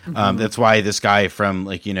together. That's why this guy from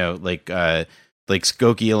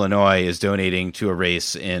Skokie, Illinois is donating to a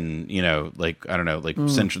race in,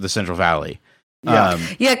 the Central Valley.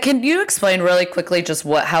 Yeah. Can you explain really quickly just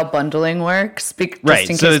how bundling works? Right.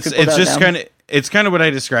 So it's kind of what I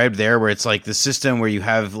described there, where it's like the system where you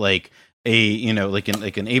have like a, like an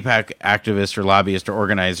AIPAC activist or lobbyist or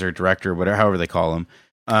organizer, director, whatever, however they call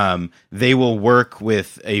them. They will work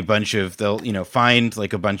with they'll find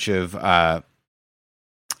like a bunch of,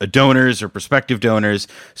 donors or prospective donors.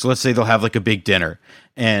 So let's say they'll have like a big dinner,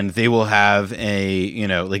 and they will have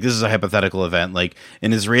this is a hypothetical event, like an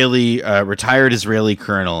retired Israeli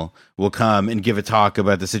colonel will come and give a talk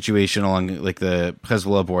about the situation along like the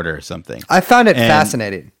Hezbollah border or something. I found it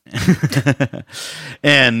fascinating.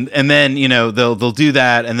 and then, they'll do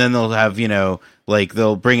that, and then they'll have,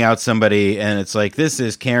 they'll bring out somebody, and it's like, this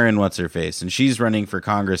is Karen what's-her-face, and she's running for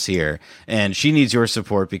Congress here, and she needs your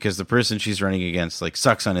support because the person she's running against, like,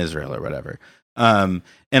 sucks on Israel or whatever. And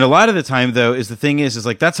a lot of the time, though, is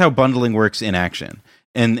like, that's how bundling works in action.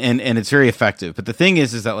 And it's very effective. But the thing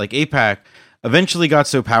is that, like, AIPAC eventually got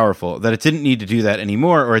so powerful that it didn't need to do that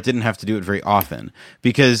anymore, or it didn't have to do it very often,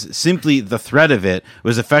 because simply the threat of it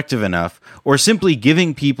was effective enough, or simply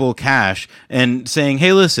giving people cash and saying,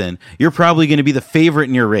 hey, listen, you're probably going to be the favorite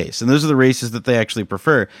in your race. And those are the races that they actually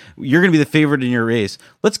prefer. You're going to be the favorite in your race.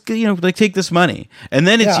 Let's, take this money. And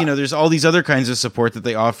then it's, there's all these other kinds of support that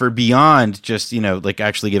they offer beyond just,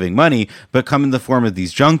 actually giving money, but come in the form of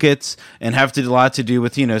these junkets and have a lot to do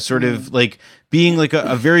with, sort of like being like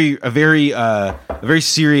a very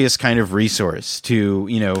serious kind of resource to,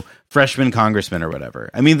 you know, freshman congressmen or whatever.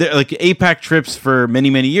 I mean, like AIPAC trips for many,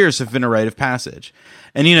 many years have been a rite of passage.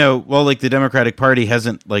 And, you know, while like the Democratic Party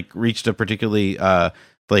hasn't like reached a particularly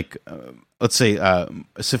let's say a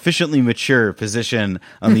sufficiently mature position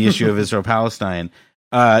on the issue of Israel-Palestine,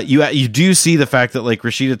 you do see the fact that like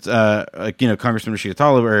Congressman Rashida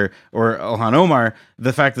Tlaib or Ilhan Omar,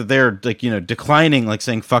 the fact that they're like, you know, declining, like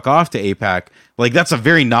saying fuck off to AIPAC, like that's a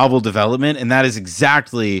very novel development, and that is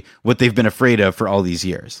exactly what they've been afraid of for all these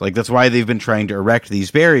years. Like that's why they've been trying to erect these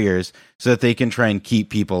barriers so that they can try and keep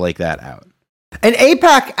people like that out. And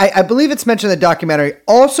AIPAC, I believe it's mentioned in the documentary,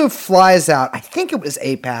 also flies out, I think it was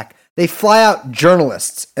AIPAC, they fly out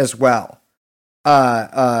journalists as well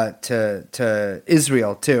to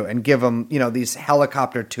Israel too, and give them, you know, these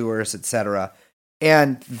helicopter tours, etc.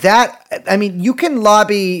 And that, I mean, you can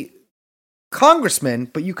lobby congressmen,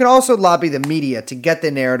 but you can also lobby the media to get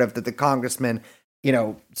the narrative that the congressman, you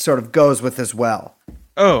know, sort of goes with as well.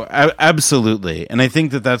 Oh, absolutely. And I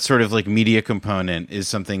think that that sort of like media component is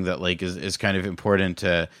something that like is kind of important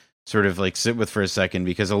to sort of like sit with for a second,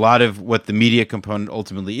 because a lot of what the media component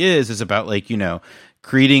ultimately is about like, you know,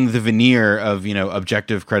 creating the veneer of, you know,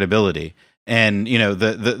 objective credibility. And, you know,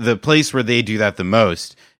 the place where they do that the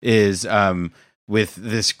most is with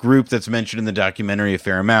this group that's mentioned in the documentary a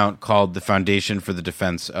fair amount called the Foundation for the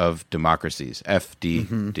Defense of Democracies, FDD.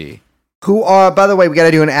 Mm-hmm. Who are, by the way, we got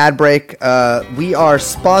to do an ad break. We are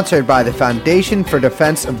sponsored by the Foundation for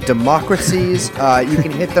Defense of Democracies. You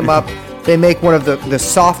can hit them up. They make one of the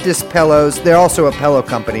softest pillows. They're also a pillow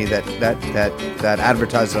company that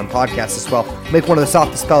advertises on podcasts as well. Make one of the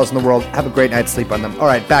softest pillows in the world. Have a great night's sleep on them. All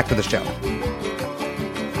right, back to the show.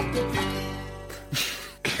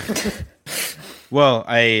 Well,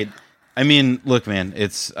 I mean, look, man,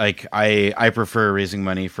 it's like I prefer raising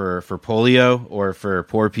money for polio or for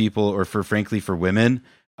poor people or frankly for women.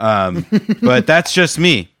 But that's just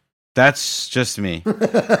me. That's just me.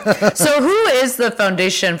 So who is the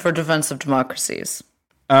Foundation for Defense of Democracies?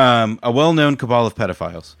 A well-known cabal of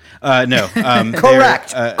pedophiles. No.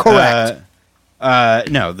 Correct. Correct.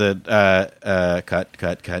 No, cut.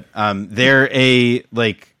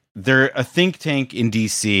 They're a think tank in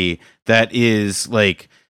DC that is like,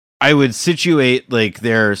 I would situate like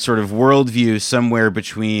their sort of worldview somewhere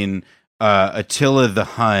between Attila the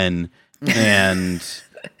Hun and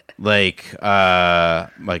like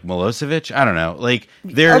Milosevic. I don't know. Like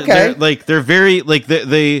they're very like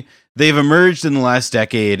they've emerged in the last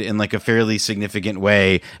decade in like a fairly significant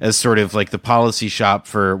way as sort of like the policy shop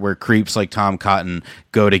for where creeps like Tom Cotton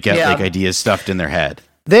go to get like ideas stuffed in their head.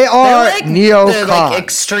 They are like neocons. They're like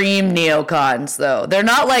extreme neocons, though. They're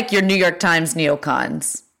not like your New York Times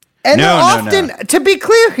neocons. And they're often, to be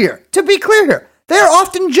clear here, they are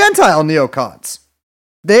often Gentile neocons.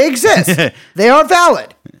 They exist. They are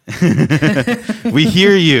valid. We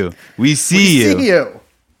hear you. We see you.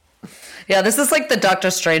 Yeah, this is like the Dr.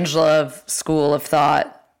 Strangelove school of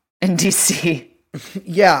thought in DC.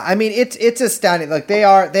 Yeah, I mean it's astounding. Like they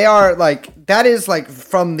are like, that is like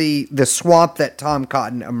from the swamp that Tom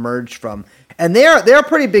Cotton emerged from. And they're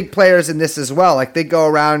pretty big players in this as well. Like they go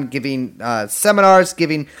around giving seminars,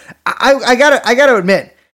 I gotta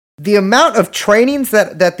admit, the amount of trainings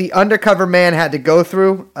that the undercover man had to go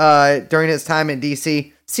through during his time in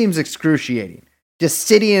DC seems excruciating. Just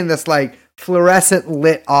sitting in this like fluorescent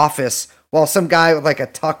lit office while some guy with like a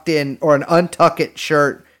tucked in or an untucked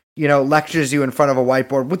shirt, you know, lectures you in front of a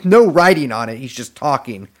whiteboard with no writing on it. He's just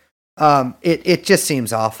talking. It just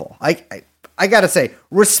seems awful. I gotta say,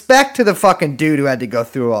 respect to the fucking dude who had to go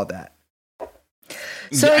through all that.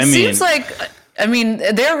 So it seems like, I mean,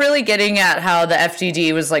 they're really getting at how the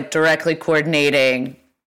FDD was like directly coordinating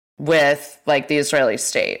with like the Israeli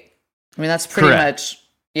state. I mean, that's pretty much,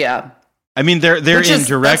 yeah. I mean, they're in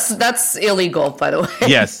direct. That's illegal, by the way.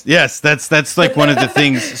 Yes, that's like one of the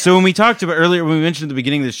things. So when we talked about earlier, when we mentioned at the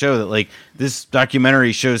beginning of the show that like this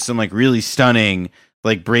documentary shows some like really stunning,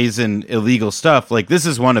 like brazen illegal stuff, like this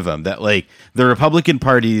is one of them, that like the Republican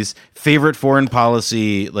Party's favorite foreign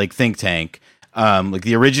policy like think tank, like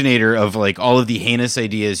the originator of like all of the heinous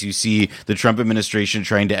ideas you see the Trump administration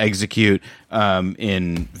trying to execute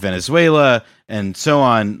in Venezuela and so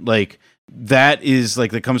on, like that is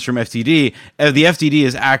like that comes from FDD. The FDD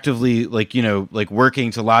is actively like, you know, like working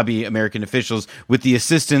to lobby American officials with the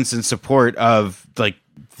assistance and support of like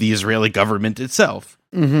the Israeli government itself.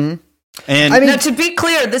 Mm-hmm. And I mean, now, to be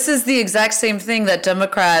clear, this is the exact same thing that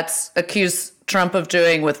Democrats accuse Trump of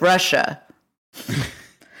doing with Russia.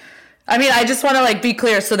 I mean, I just want to like be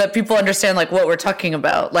clear so that people understand like what we're talking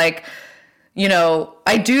about. Like, you know,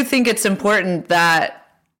 I do think it's important that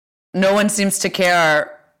no one seems to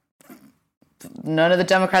care. None of the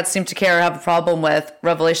Democrats seem to care or have a problem with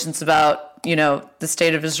revelations about, the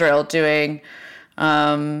state of Israel doing,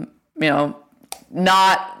 not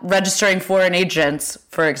registering foreign agents,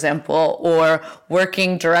 for example, or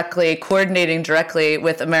coordinating directly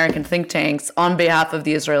with American think tanks on behalf of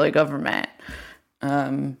the Israeli government.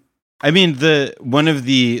 I mean, one of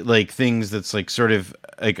the things that's sort of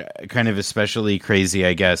kind of especially crazy,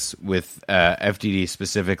 I guess, with FDD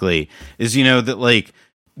specifically is, that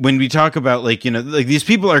when we talk about these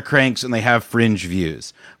people are cranks and they have fringe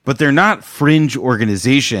views, but they're not fringe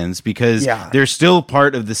organizations because they're still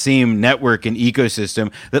part of the same network and ecosystem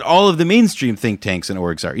that all of the mainstream think tanks and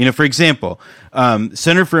orgs are. For example,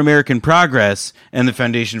 Center for American Progress and the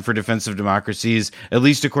Foundation for Defense of Democracies, at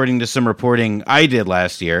least according to some reporting I did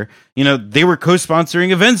last year, they were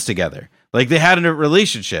co-sponsoring events together. They had a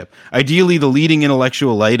relationship. Ideally, the leading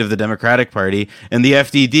intellectual light of the Democratic Party and the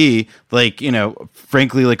FDD,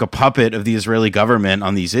 frankly, a puppet of the Israeli government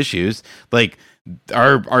on these issues,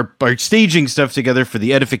 are staging stuff together for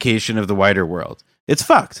the edification of the wider world. It's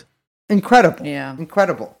fucked. Incredible. Yeah.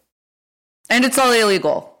 Incredible. And it's all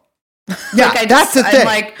illegal. Yeah, that's the thing.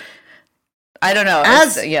 I don't know.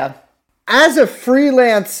 As a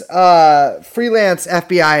freelance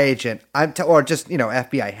FBI agent, or just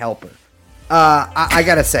FBI helper, I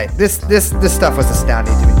gotta say this stuff was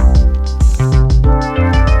astounding to me.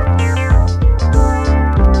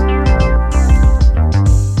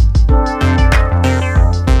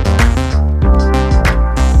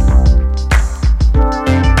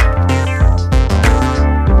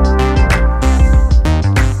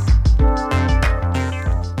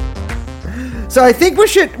 So I think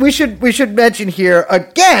we should mention here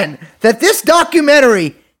again that this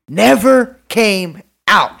documentary never came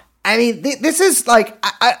out. I mean, this is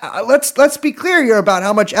let's be clear here about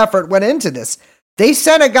how much effort went into this. They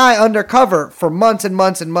sent a guy undercover for months and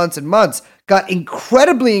months and months and months, got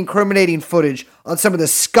incredibly incriminating footage on some of the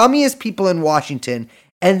scummiest people in Washington,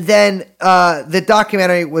 and then the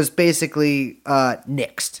documentary was basically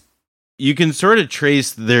nixed. You can sort of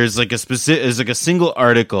trace there's a single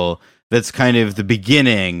article that's kind of the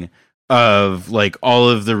beginning of all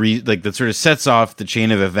of the that sort of sets off the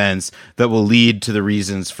chain of events that will lead to the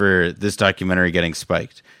reasons for this documentary getting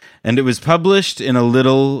spiked. And it was published in a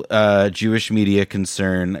little Jewish media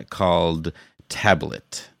concern called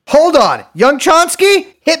Tablet. Hold on, Young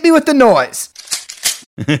Chomsky, hit me with the noise.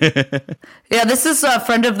 Yeah, this is a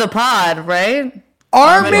friend of the pod, right?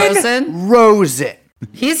 Armin Rosen.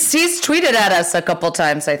 He's tweeted at us a couple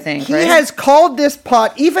times, I think. He has called this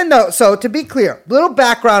pod, even though, so to be clear, little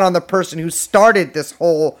background on the person who started this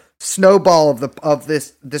whole snowball of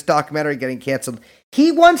this documentary getting canceled.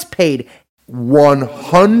 He once paid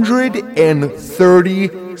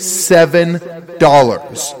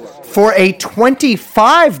 $137 for a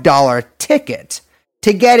 $25 ticket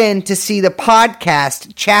to get in to see the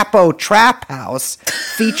podcast Chapo Trap House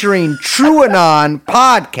featuring TrueAnon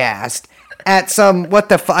podcast at some,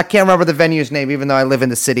 I can't remember the venue's name, even though I live in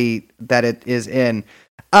the city that it is in.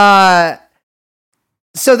 So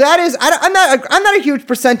that is, I'm not a huge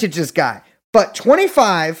percentages guy, but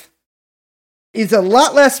 25 is a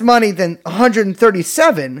lot less money than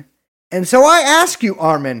 137. And so I ask you,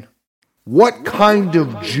 Armin, what kind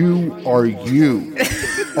of Jew are you,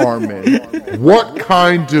 Armin? What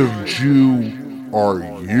kind of Jew are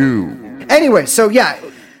you? Anyway, so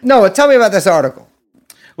Noah, tell me about this article.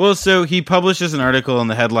 Well, so he publishes an article and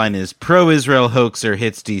the headline is Pro-Israel Hoaxer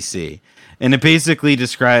Hits DC. And it basically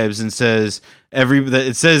describes and says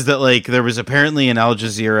that there was apparently an Al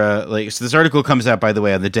Jazeera, so this article comes out, by the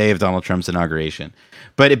way, on the day of Donald Trump's inauguration.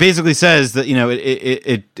 But it basically says that,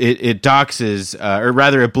 it doxes, or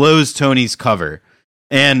rather it blows Tony's cover.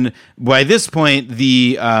 And by this point,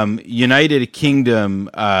 the United Kingdom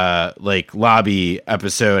lobby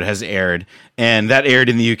episode has aired, and that aired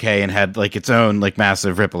in the UK and had its own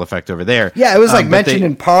massive ripple effect over there. Yeah, it was mentioned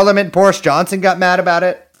in Parliament. Boris Johnson got mad about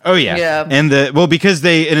it. Oh yeah. And because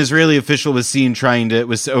an Israeli official was seen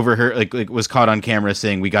was overheard, was caught on camera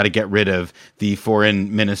saying we got to get rid of the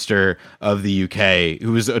foreign minister of the UK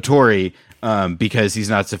who was a Tory because he's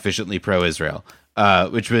not sufficiently pro-Israel.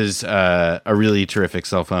 Which was a really terrific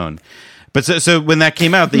cell phone. But so when that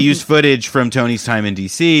came out, they used footage from Tony's time in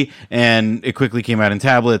DC, and it quickly came out in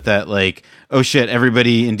Tablet that oh shit,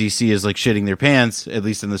 everybody in DC is shitting their pants, at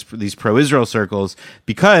least in these pro-Israel circles,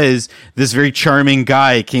 because this very charming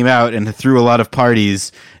guy came out and threw a lot of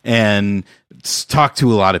parties and talked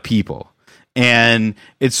to a lot of people. And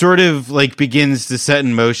it sort of like begins to set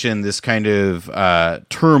in motion this kind of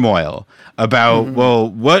turmoil about, well,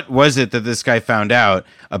 what was it that this guy found out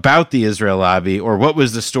about the Israel lobby, or what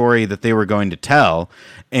was the story that they were going to tell,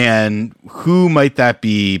 and who might that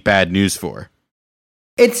be bad news for?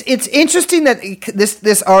 It's interesting that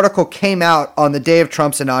this article came out on the day of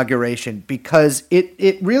Trump's inauguration, because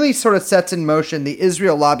it really sort of sets in motion the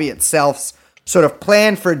Israel lobby itself's sort of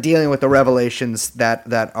plan for dealing with the revelations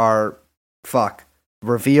that are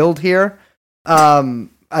revealed here. I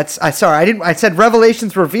said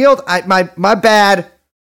revelations revealed. My bad.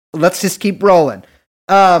 Let's just keep rolling.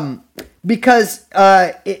 Because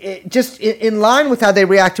it just in line with how they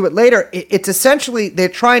react to it later, it's essentially they're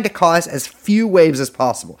trying to cause as few waves as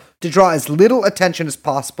possible, to draw as little attention as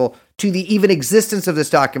possible to the even existence of this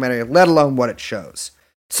documentary, let alone what it shows.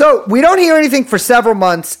 So we don't hear anything for several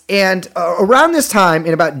months, and around this time,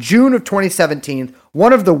 in about June of 2017,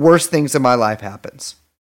 one of the worst things in my life happens.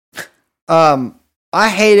 I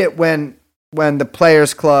hate it when the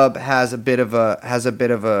Players Club has a bit of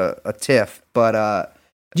a tiff, but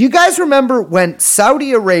do you guys remember when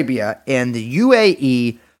Saudi Arabia and the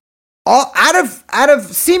UAE, all out of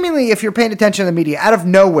seemingly, if you're paying attention to the media, out of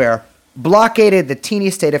nowhere, blockaded the teeny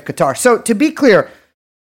state of Qatar? So to be clear,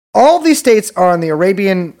 all of these states are on the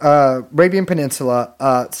Arabian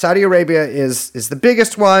Peninsula. Saudi Arabia is the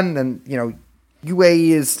biggest one, and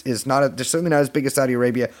UAE is not. They're certainly not as big as Saudi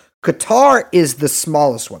Arabia. Qatar is the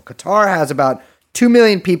smallest one. Qatar has about 2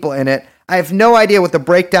 million people in it. I have no idea what the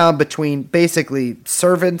breakdown between basically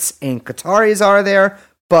servants and Qataris are there,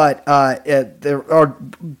 but there are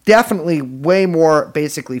definitely way more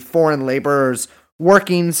basically foreign laborers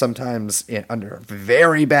working, sometimes under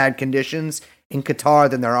very bad conditions in Qatar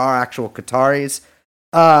than there are actual Qataris.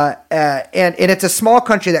 And it's a small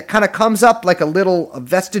country that kind of comes up like a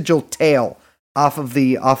vestigial tail off of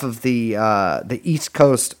the east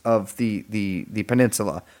coast of the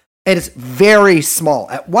peninsula. It is very small.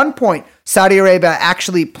 At one point, Saudi Arabia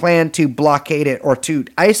actually planned to blockade it or to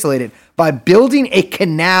isolate it by building a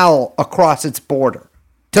canal across its border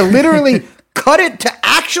to literally cut it, to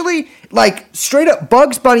actually, like, straight up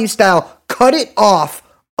Bugs Bunny style, cut it off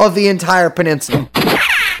of the entire peninsula.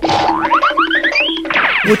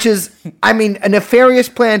 Which is, I mean, a nefarious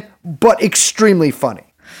plan, but extremely funny.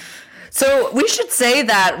 So we should say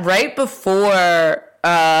that right before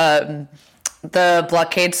the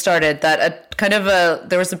blockade started, that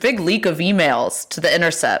there was a big leak of emails to The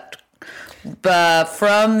Intercept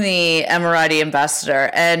from the Emirati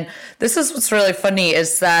ambassador. And this is what's really funny,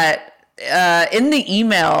 is that in the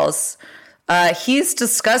emails, he's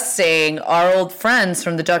discussing our old friends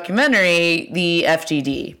from the documentary, the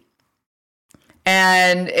FDD.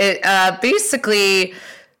 And it basically,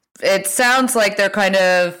 it sounds like they're kind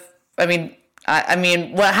of, I mean,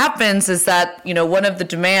 what happens is that, one of the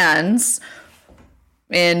demands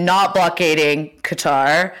in not blockading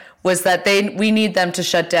Qatar was that we need them to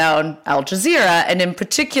shut down Al Jazeera, and in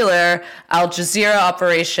particular, Al Jazeera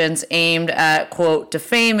operations aimed at, quote,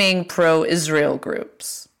 defaming pro-Israel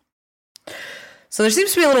groups. So there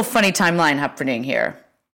seems to be a little funny timeline happening here.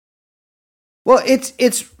 Well,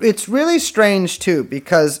 it's really strange too,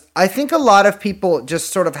 because I think a lot of people just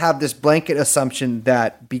sort of have this blanket assumption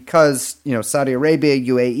that because, Saudi Arabia,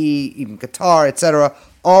 UAE, even Qatar, etc.,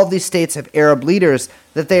 all these states have Arab leaders,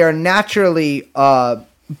 that they are naturally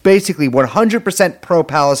basically 100%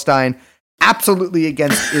 pro-Palestine, absolutely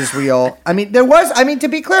against Israel. I mean, to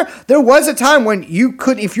be clear, there was a time when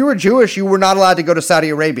if you were Jewish, you were not allowed to go to Saudi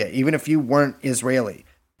Arabia, even if you weren't Israeli.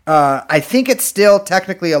 I think it's still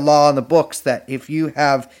technically a law in the books that if you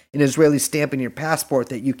have an Israeli stamp in your passport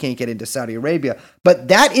that you can't get into Saudi Arabia. But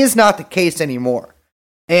that is not the case anymore.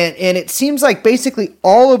 And it seems like basically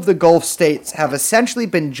all of the Gulf states have essentially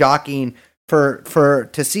been jockeying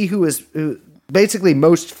to see who is basically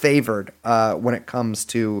most favored when it comes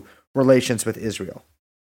to relations with Israel.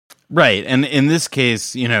 Right. And in this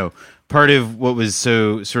case, part of what was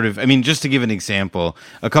so sort of, I mean, just to give an example,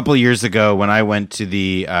 a couple of years ago when I went to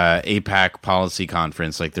the APAC policy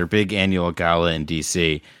conference, like their big annual gala in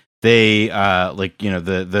DC, they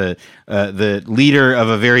the leader of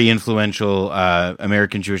a very influential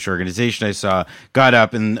American Jewish organization I saw got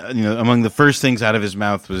up, and among the first things out of his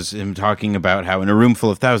mouth was him talking about how, in a room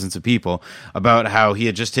full of thousands of people, about how he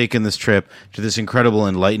had just taken this trip to this incredible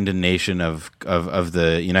enlightened nation of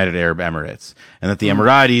the United Arab Emirates, and that the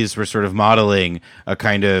Emiratis were sort of modeling a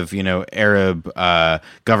kind of Arab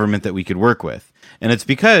government that we could work with. And it's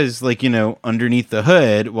because, like, underneath the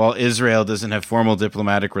hood, while Israel doesn't have formal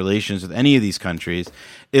diplomatic relations with any of these countries,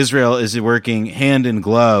 Israel is working hand in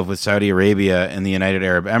glove with Saudi Arabia and the United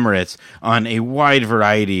Arab Emirates on a wide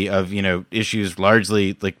variety of, issues,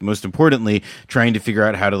 largely, like, most importantly, trying to figure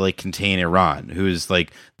out how to, like, contain Iran, who is,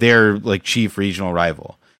 like, their, like, chief regional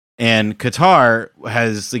rival. And Qatar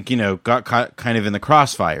has, like, got caught kind of in the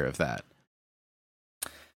crossfire of that.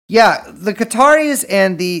 Yeah, the Qataris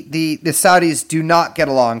and the Saudis do not get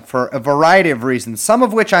along for a variety of reasons, some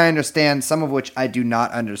of which I understand, some of which I do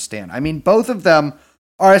not understand. I mean, both of them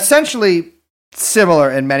are essentially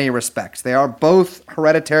similar in many respects. They are both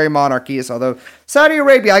hereditary monarchies, although Saudi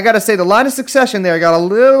Arabia, I got to say, the line of succession there got a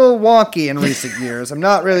little wonky in recent years. I'm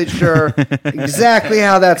not really sure exactly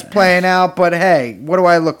how that's playing out, but hey, what do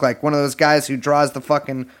I look like? One of those guys who draws the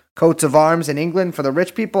fucking coats of arms in England for the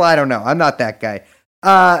rich people? I don't know. I'm not that guy.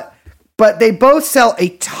 But they both sell a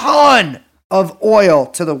ton of oil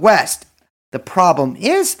to the West. The problem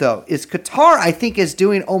is, though, is Qatar, I think, is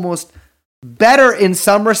doing almost better in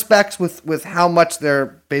some respects with how much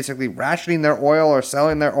they're basically rationing their oil or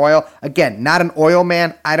selling their oil. Again, not an oil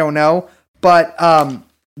man, I don't know. But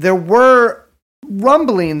there were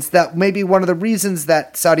rumblings that maybe one of the reasons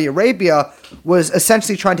that Saudi Arabia was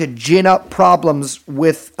essentially trying to gin up problems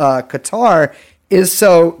with Qatar is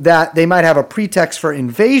so that they might have a pretext for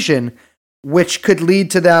invasion, which could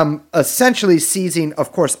lead to them essentially seizing,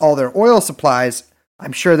 of course, all their oil supplies.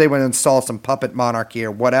 I'm sure they would install some puppet monarchy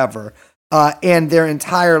or whatever, and their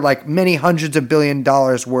entire, like, many hundreds of $1 billion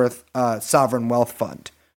worth sovereign wealth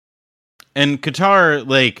fund. And Qatar,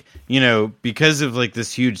 like, because of, like,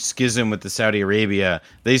 this huge schism with the Saudi Arabia,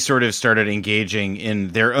 they sort of started engaging in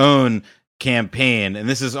their own campaign, and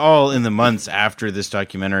this is all in the months after this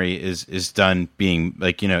documentary is done being,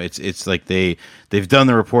 like, it's like they've done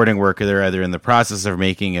the reporting work, or they're either in the process of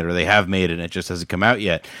making it, or they have made it and it just hasn't come out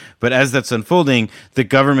yet. But as that's unfolding, the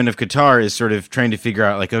government of Qatar is sort of trying to figure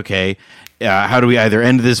out, like, okay, how do we either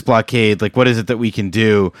end this blockade? Like, what is it that we can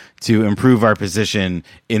do to improve our position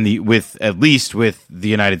at least with the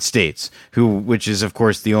United States, which is, of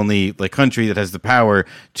course, the only, like, country that has the power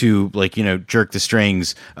to, like, jerk the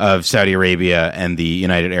strings of Saudi Arabia and the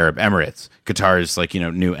United Arab Emirates, Qatar's, like,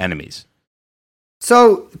 new enemies.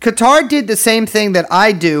 So Qatar did the same thing that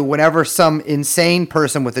I do whenever some insane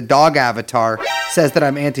person with a dog avatar says that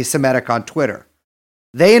I'm anti-Semitic on Twitter.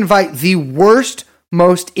 They invite the worst,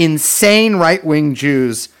 most insane right-wing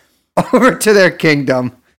Jews over to their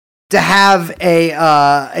kingdom to have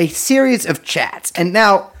a series of chats. And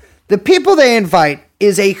now, the people they invite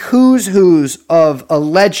is a who's of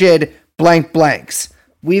alleged blank blanks.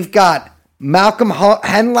 We've got Malcolm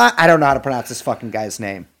Henla. I don't know how to pronounce this fucking guy's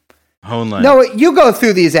name. Homeland. No, you go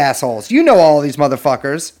through these assholes. You know all these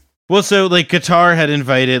motherfuckers. Well, so, like, Qatar had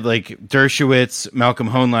invited, like, Dershowitz, Malcolm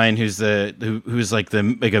Hoenlein, who's like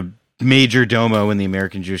a major domo in the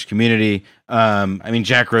American Jewish community.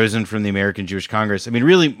 Jack Rosen from the American Jewish Congress. I mean,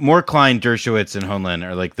 really, more Klein, Dershowitz, and Hoenlein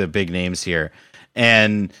are, like, the big names here.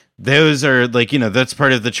 And those are, like, that's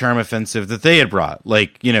part of the charm offensive that they had brought.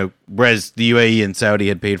 Like, whereas the UAE and Saudi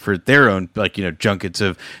had paid for their own, like, junkets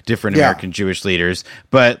of different American Jewish leaders.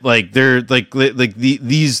 But, like, they're, like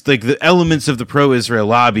these, like, the elements of the pro-Israel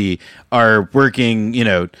lobby are working,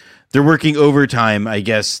 they're working overtime, I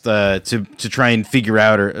guess, to try and figure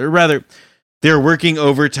out, or rather, they're working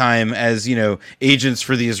overtime as, agents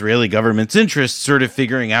for the Israeli government's interests, sort of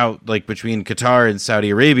figuring out, like, between Qatar and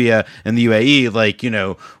Saudi Arabia and the UAE, like,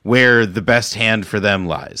 where the best hand for them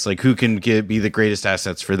lies, like, who can be the greatest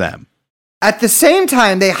assets for them. At the same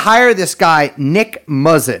time, they hire this guy, Nick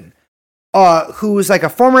Muzzin, who's like a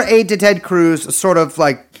former aide to Ted Cruz, sort of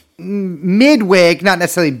like mid-wig, not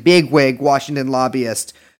necessarily big-wig Washington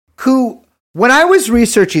lobbyist, who, when I was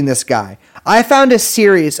researching this guy, I found a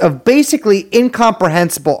series of basically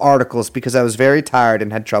incomprehensible articles, because I was very tired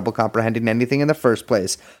and had trouble comprehending anything in the first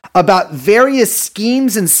place, about various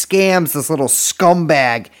schemes and scams this little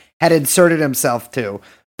scumbag had inserted himself to.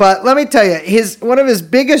 But let me tell you, one of his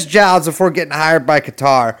biggest jobs before getting hired by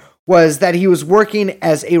Qatar was that he was working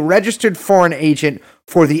as a registered foreign agent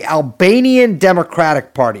for the Albanian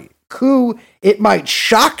Democratic Party, who, it might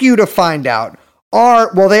shock you to find out, they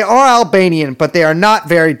are Albanian, but they are not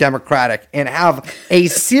very democratic and have a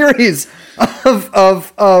series of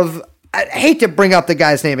I hate to bring up the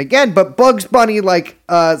guy's name again, but Bugs Bunny like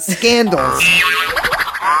scandals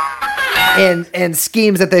and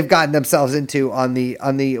schemes that they've gotten themselves into on the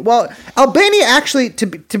Albania actually,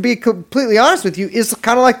 to be completely honest with you, is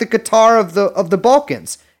kind of like the Qatar of the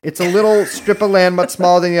Balkans. It's a little strip of land much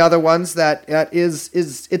smaller than the other ones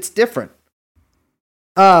it's different.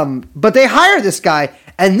 But they hire this guy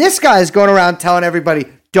And this guy is going around telling everybody,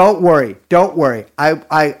 don't worry.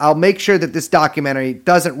 I'll make sure that this documentary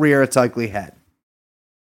doesn't rear its ugly head.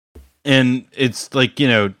 And it's like,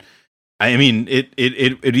 I mean,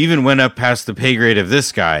 it even went up past the pay grade of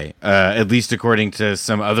this guy, at least according to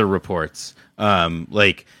some other reports.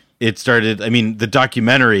 Like it started, I mean, the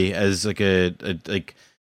documentary as like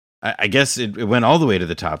I guess it went all the way to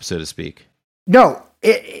the top, so to speak. No,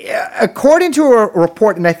 according to a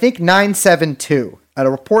report, and I think 972, a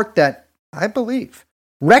report that I believe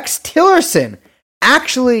Rex Tillerson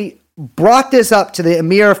actually brought this up to the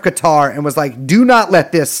Emir of Qatar and was like, do not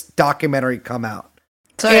let this documentary come out.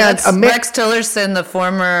 Sorry, that's Rex Tillerson, the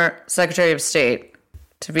former Secretary of State,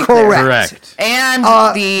 to be correct. And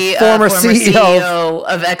the former CEO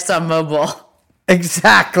of ExxonMobil.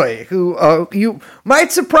 Exactly. Who you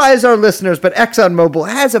might surprise our listeners, but ExxonMobil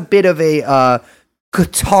has a bit of a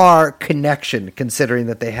Qatar connection, considering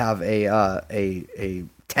that they have a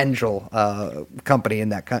tendril company in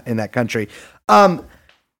that country.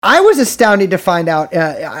 I was astounded to find out.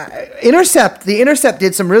 The Intercept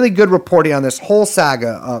did some really good reporting on this whole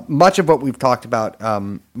saga. Much of what we've talked about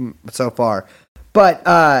so far, but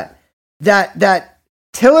that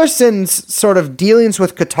Tillerson's sort of dealings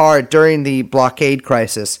with Qatar during the blockade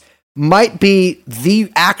crisis might be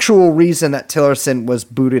the actual reason that Tillerson was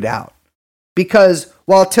booted out. Because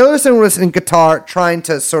while Tillerson was in Qatar trying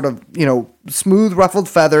to sort of, smooth ruffled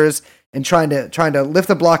feathers and trying to lift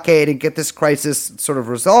the blockade and get this crisis sort of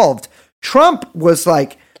resolved, Trump was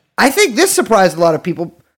like, I think this surprised a lot of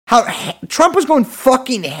people, how Trump was going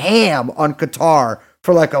fucking ham on Qatar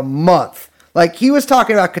for like a month. Like, he was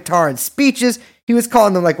talking about Qatar in speeches. He was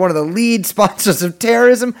calling them like one of the lead sponsors of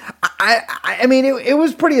terrorism. I mean, it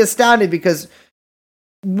was pretty astounding because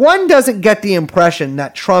one doesn't get the impression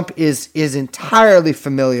that Trump is entirely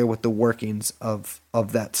familiar with the workings of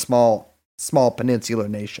that small peninsular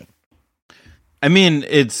nation. I mean,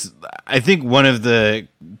 I think one of the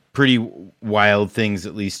pretty wild things,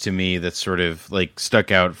 at least to me, that sort of like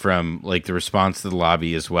stuck out from like the response to the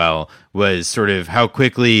lobby as well was sort of how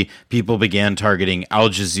quickly people began targeting Al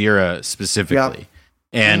Jazeera specifically. Yep.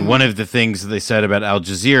 And one of the things that they said about Al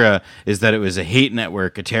Jazeera is that it was a hate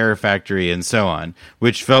network, a terror factory, and so on,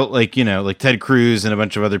 which felt like, like Ted Cruz and a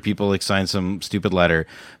bunch of other people like signed some stupid letter.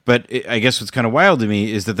 But I guess what's kind of wild to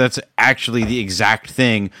me is that that's actually the exact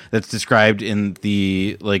thing that's described in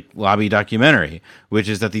the like lobby documentary, which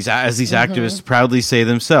is that these activists proudly say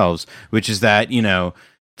themselves, which is that,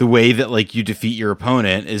 the way that like you defeat your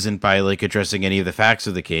opponent isn't by like addressing any of the facts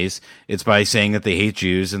of the case. It's by saying that they hate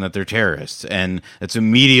Jews and that they're terrorists. And that's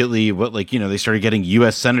immediately what they started getting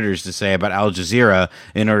U.S. senators to say about Al Jazeera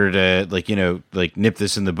in order to nip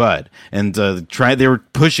this in the bud. And they were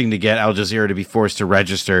pushing to get Al Jazeera to be forced to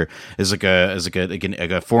register as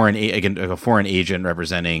a foreign agent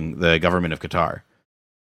representing the government of Qatar.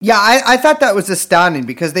 Yeah, I thought that was astounding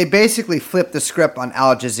because they basically flipped the script on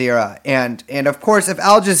Al Jazeera. And of course, if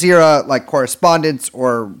Al Jazeera, like correspondents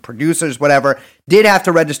or producers, whatever, did have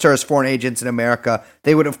to register as foreign agents in America,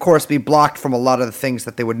 they would, of course, be blocked from a lot of the things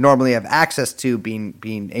that they would normally have access to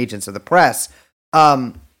being agents of the press.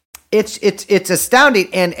 It's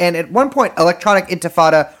astounding. And at one point, Electronic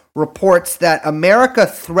Intifada reports that America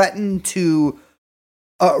threatened to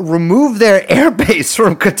remove their airbase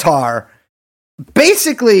from Qatar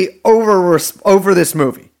basically over this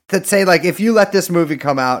movie, that say like, if you let this movie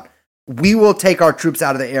come out, we will take our troops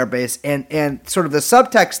out of the airbase. And sort of the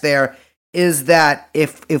subtext there is that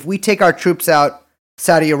if we take our troops out,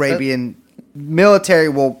 Saudi Arabian military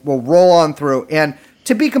will roll on through. And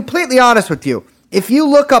to be completely honest with you, if you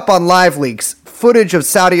look up on LiveLeaks footage of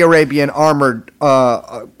Saudi Arabian armored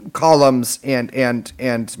columns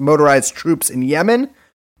and motorized troops in Yemen,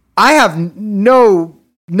 I have no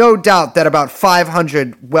doubt that about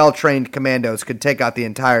 500 well-trained commandos could take out the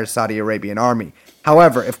entire Saudi Arabian army.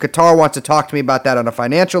 However, if Qatar wants to talk to me about that on a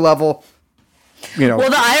financial level, Well,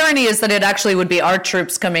 the irony is that it actually would be our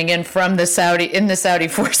troops coming in from the Saudi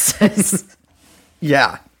forces.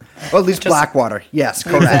 Yeah. Well, at least Blackwater. Yes,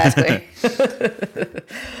 correct. Exactly.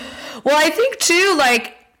 Well, I think too,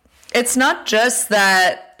 like, it's not just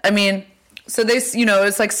that, I mean, so they,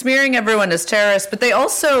 it's like smearing everyone as terrorists, but they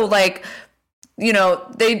also like,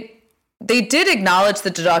 they did acknowledge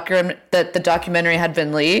that the documentary had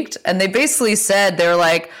been leaked, and they basically said, they're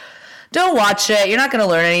like, don't watch it. You're not going to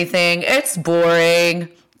learn anything. It's boring.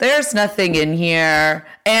 There's nothing in here.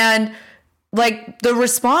 And like the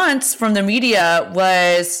response from the media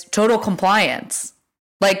was total compliance.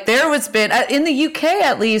 Like there was been in the UK,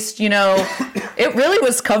 at least, it really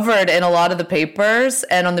was covered in a lot of the papers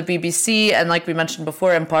and on the BBC. And like we mentioned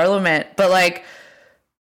before in Parliament, but like,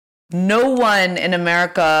 no one in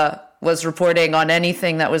America was reporting on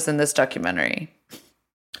anything that was in this documentary.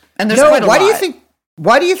 And there's quite a lot.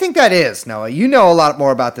 Why do you think that is, Noah? You know a lot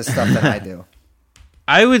more about this stuff than I do.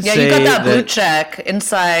 I would say you got that blue check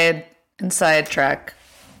inside track.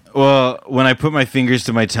 Well, when I put my fingers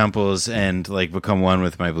to my temples and like become one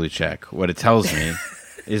with my blue check, what it tells me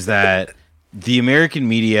is that the American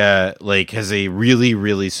media like has a really,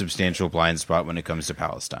 really substantial blind spot when it comes to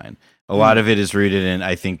Palestine. A lot of it is rooted in,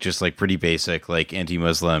 I think, just like pretty basic, like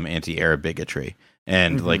anti-Muslim, anti-Arab bigotry.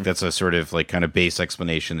 And like that's a sort of like kind of base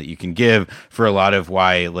explanation that you can give for a lot of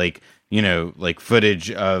why like, you know, like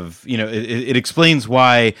footage of, you know, it explains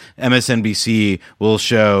why MSNBC will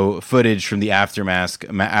show footage from the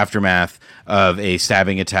aftermath of a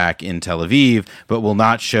stabbing attack in Tel Aviv, but will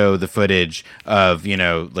not show the footage of, you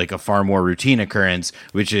know, like a far more routine occurrence,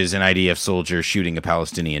 which is an IDF soldier shooting a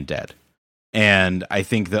Palestinian dead. And I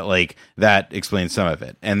think that like that explains some of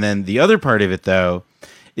it. And then the other part of it, though,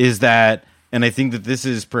 is that, and I think that this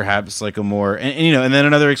is perhaps like a more, and you know, and then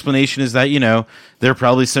another explanation is that, you know, there are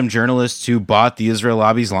probably some journalists who bought the Israel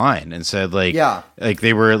lobby's line and said like, like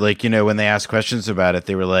they were like, you know, when they asked questions about it,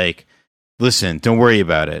 they were like, listen, don't worry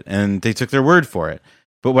about it. And they took their word for it.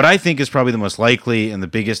 But what I think is probably the most likely and the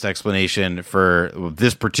biggest explanation for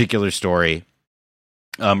this particular story,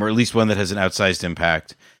 or at least one that has an outsized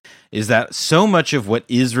impact, is that so much of what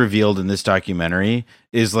is revealed in this documentary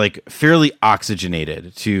is like fairly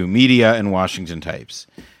oxygenated to media and Washington types.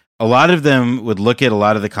 A lot of them would look at a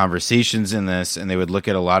lot of the conversations in this, and they would look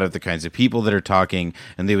at a lot of the kinds of people that are talking,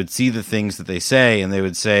 and they would see the things that they say, and they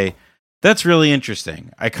would say, that's really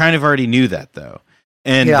interesting. I kind of already knew that, though.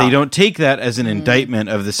 And they don't take that as an indictment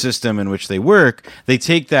of the system in which they work. They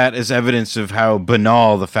take that as evidence of how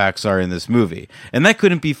banal the facts are in this movie. And that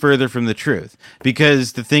couldn't be further from the truth.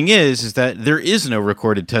 Because the thing is that there is no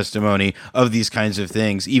recorded testimony of these kinds of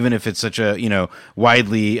things, even if it's such a, you know,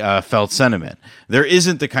 widely felt sentiment. There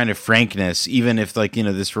isn't the kind of frankness, even if, like, you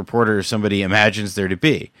know, this reporter or somebody imagines there to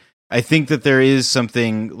be. I think that there is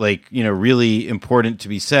something like, you know, really important to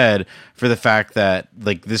be said for the fact that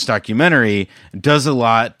like this documentary does a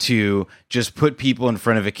lot to just put people in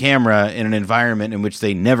front of a camera in an environment in which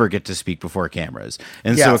they never get to speak before cameras.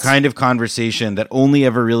 And so a kind of conversation that only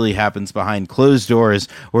ever really happens behind closed doors,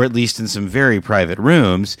 or at least in some very private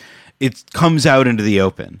rooms, it comes out into the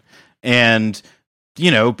open. And you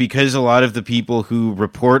know, because a lot of the people who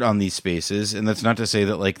report on these spaces, and that's not to say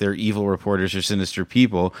that like they're evil reporters or sinister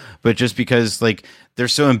people, but just because like they're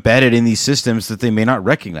so embedded in these systems that they may not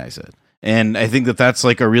recognize it. And I think that that's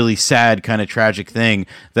like a really sad kind of tragic thing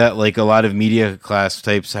that like a lot of media class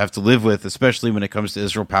types have to live with, especially when it comes to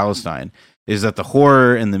Israel-Palestine, is that the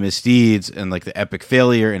horror and the misdeeds and like the epic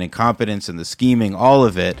failure and incompetence and the scheming, all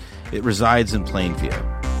of it, it resides in plain view.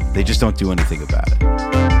 They just don't do anything about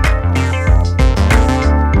it.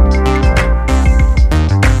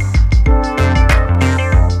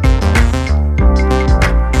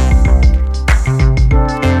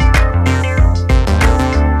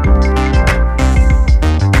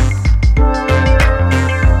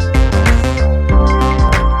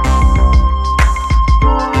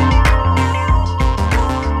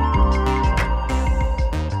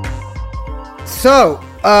 So,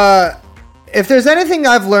 if there's anything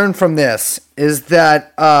I've learned from this is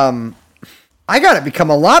that I gotta become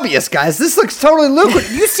a lobbyist, guys. This looks totally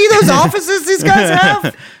lucrative. You see those offices these guys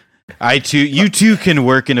have? You too can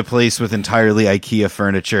work in a place with entirely IKEA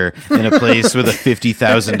furniture, in a place with a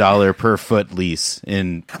 $50,000 per foot lease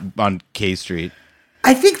on K Street.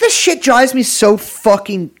 I think this shit drives me so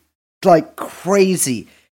fucking like crazy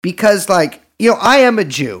because, like, you know, I am a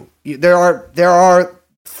Jew. There are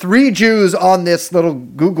 3 Jews on this little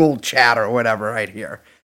Google chat or whatever right here.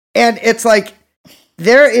 And it's like,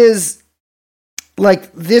 there is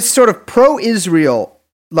like this sort of pro-Israel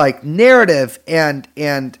like narrative and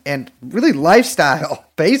really lifestyle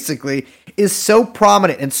basically is so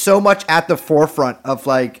prominent and so much at the forefront of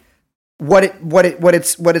like what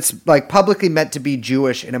it's like publicly meant to be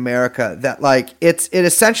Jewish in America, that like it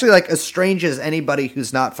essentially like estranges anybody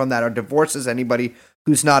who's not from that, or divorces anybody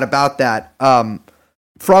who's not about that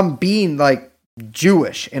from being like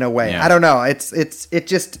Jewish in a way. Yeah. I don't know. It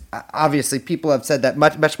just, obviously people have said that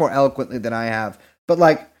much more eloquently than I have, but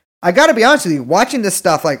like, I gotta be honest with you, watching this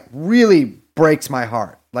stuff like really breaks my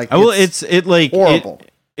heart. Like, it's horrible.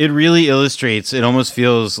 It really illustrates, it almost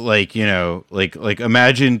feels like, you know, like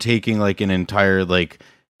imagine taking like an entire like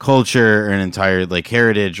culture or an entire like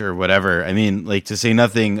heritage or whatever. I mean, like, to say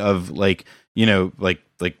nothing of like, you know, like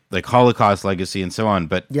Holocaust legacy and so on,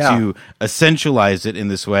 but to essentialize it in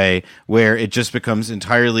this way where it just becomes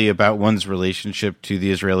entirely about one's relationship to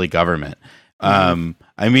the Israeli government.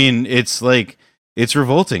 I mean, it's like, it's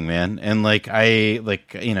revolting, man. And like, I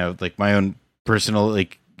like, you know, like my own personal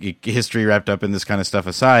like history wrapped up in this kind of stuff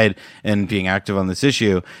aside, and being active on this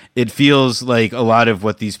issue, it feels like a lot of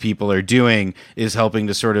what these people are doing is helping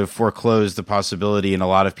to sort of foreclose the possibility in a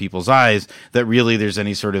lot of people's eyes that really there's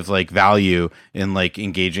any sort of like value in like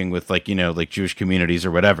engaging with like, you know, like Jewish communities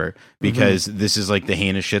or whatever, because this is like the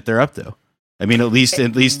heinous shit they're up to. I mean, at least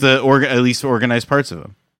organized parts of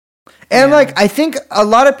them. And like, I think a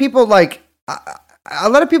lot of people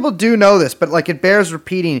do know this, but like it bears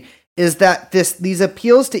repeating, is that these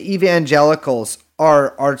appeals to evangelicals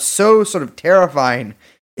are so sort of terrifying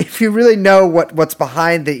if you really know what's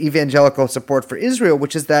behind the evangelical support for Israel,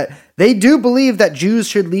 which is that they do believe that Jews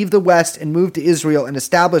should leave the West and move to Israel and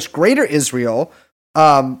establish greater Israel,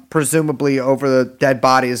 presumably over the dead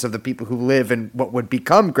bodies of the people who live in what would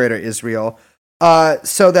become greater Israel,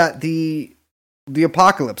 so that the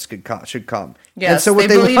apocalypse should come. Yes, and so what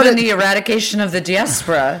they believe in the eradication of the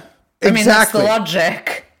diaspora. I mean, that's the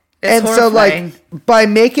logic. It's horrifying. So, like, by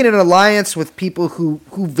making an alliance with people who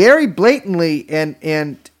very blatantly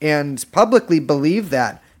and publicly believe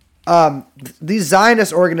that, these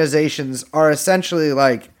Zionist organizations are essentially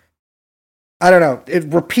like, I don't know,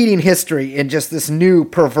 repeating history in just this new,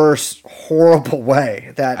 perverse, horrible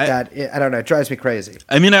way I don't know, it drives me crazy.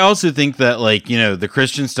 I mean, I also think that, like, you know, the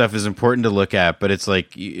Christian stuff is important to look at, but it's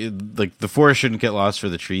like the forest shouldn't get lost for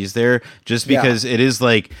the trees there, just because it is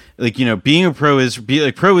like, you know, being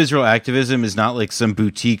pro-Israel activism is not like some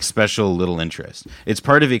boutique special little interest. It's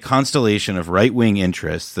part of a constellation of right-wing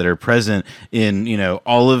interests that are present in, you know,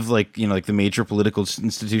 all of like, you know, like the major political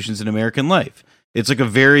institutions in American life. It's like a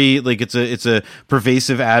very like it's a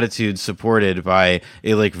pervasive attitude supported by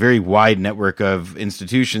a like very wide network of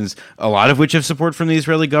institutions, a lot of which have support from the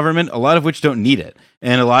Israeli government, a lot of which don't need it,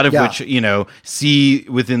 and a lot of which, you know, see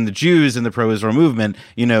within the Jews and the pro-Israel movement,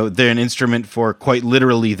 you know, they're an instrument for quite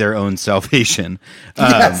literally their own salvation.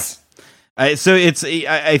 Yes. So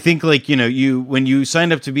I think, like, you know, when you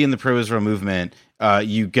signed up to be in the pro-Israel movement,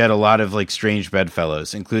 you get a lot of like strange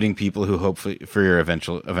bedfellows, including people who hope for your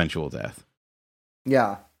eventual death.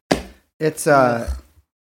 Yeah. It's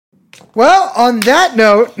well, on that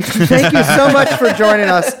note, thank you so much for joining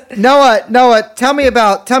us. Noah, tell me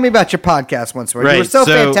about your podcast once more. Right, you were so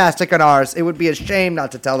fantastic on ours. It would be a shame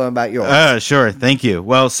not to tell them about yours. Sure. Thank you.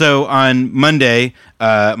 Well, so on Monday,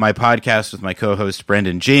 my podcast with my co-host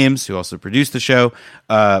Brendan James, who also produced the show,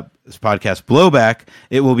 this podcast Blowback,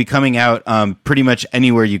 it will be coming out pretty much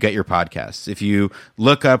anywhere you get your podcasts. If you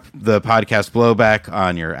look up the podcast Blowback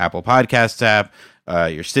on your Apple Podcasts app,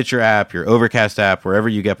 your Stitcher app, your Overcast app, wherever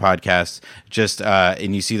you get podcasts,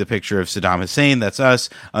 and you see the picture of Saddam Hussein, that's us.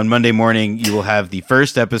 On Monday morning, you will have the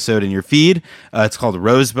first episode in your feed. It's called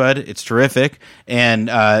Rosebud. It's terrific. And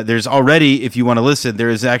there's already, if you want to listen, there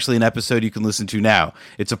is actually an episode you can listen to now.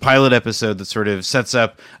 It's a pilot episode that sort of sets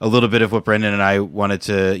up a little bit of what Brendan and I wanted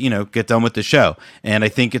to, you know, get done with the show. And I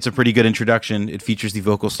think it's a pretty good introduction. It features the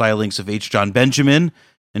vocal stylings of H. John Benjamin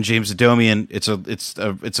and James Adomian. It's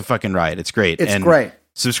a fucking riot. It's great. It's great.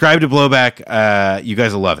 Subscribe to Blowback. You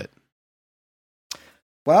guys will love it.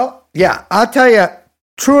 Well, yeah, I'll tell you,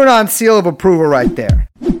 true and on seal of approval right there.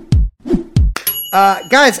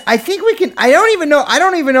 Guys, I think we can. I don't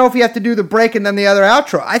even know if you have to do the break and then the other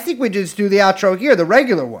outro. I think we just do the outro here, the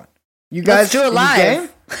regular one. You guys, let's do it live. Game?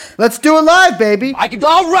 Let's do it live, baby.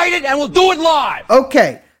 I'll write it and we'll do it live.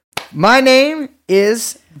 Okay, my name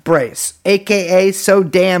is Brace, aka So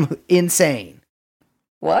Damn Insane.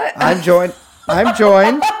 What? I'm joined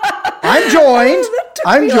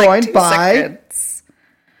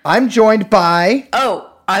by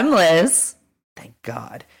Oh, I'm Liz. Thank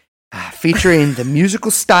God. Featuring the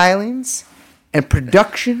musical stylings and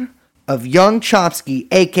production of Young Chomsky,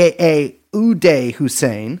 aka Uday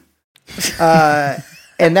Hussein.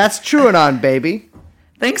 And that's True and On, baby.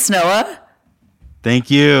 Thanks, Noah.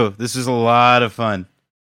 Thank you. This was a lot of fun.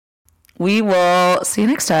 We will see you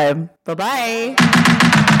next time. Bye-bye.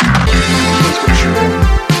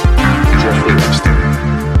 Jeffrey Epstein.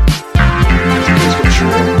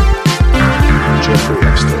 Jeffrey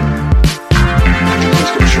Epstein.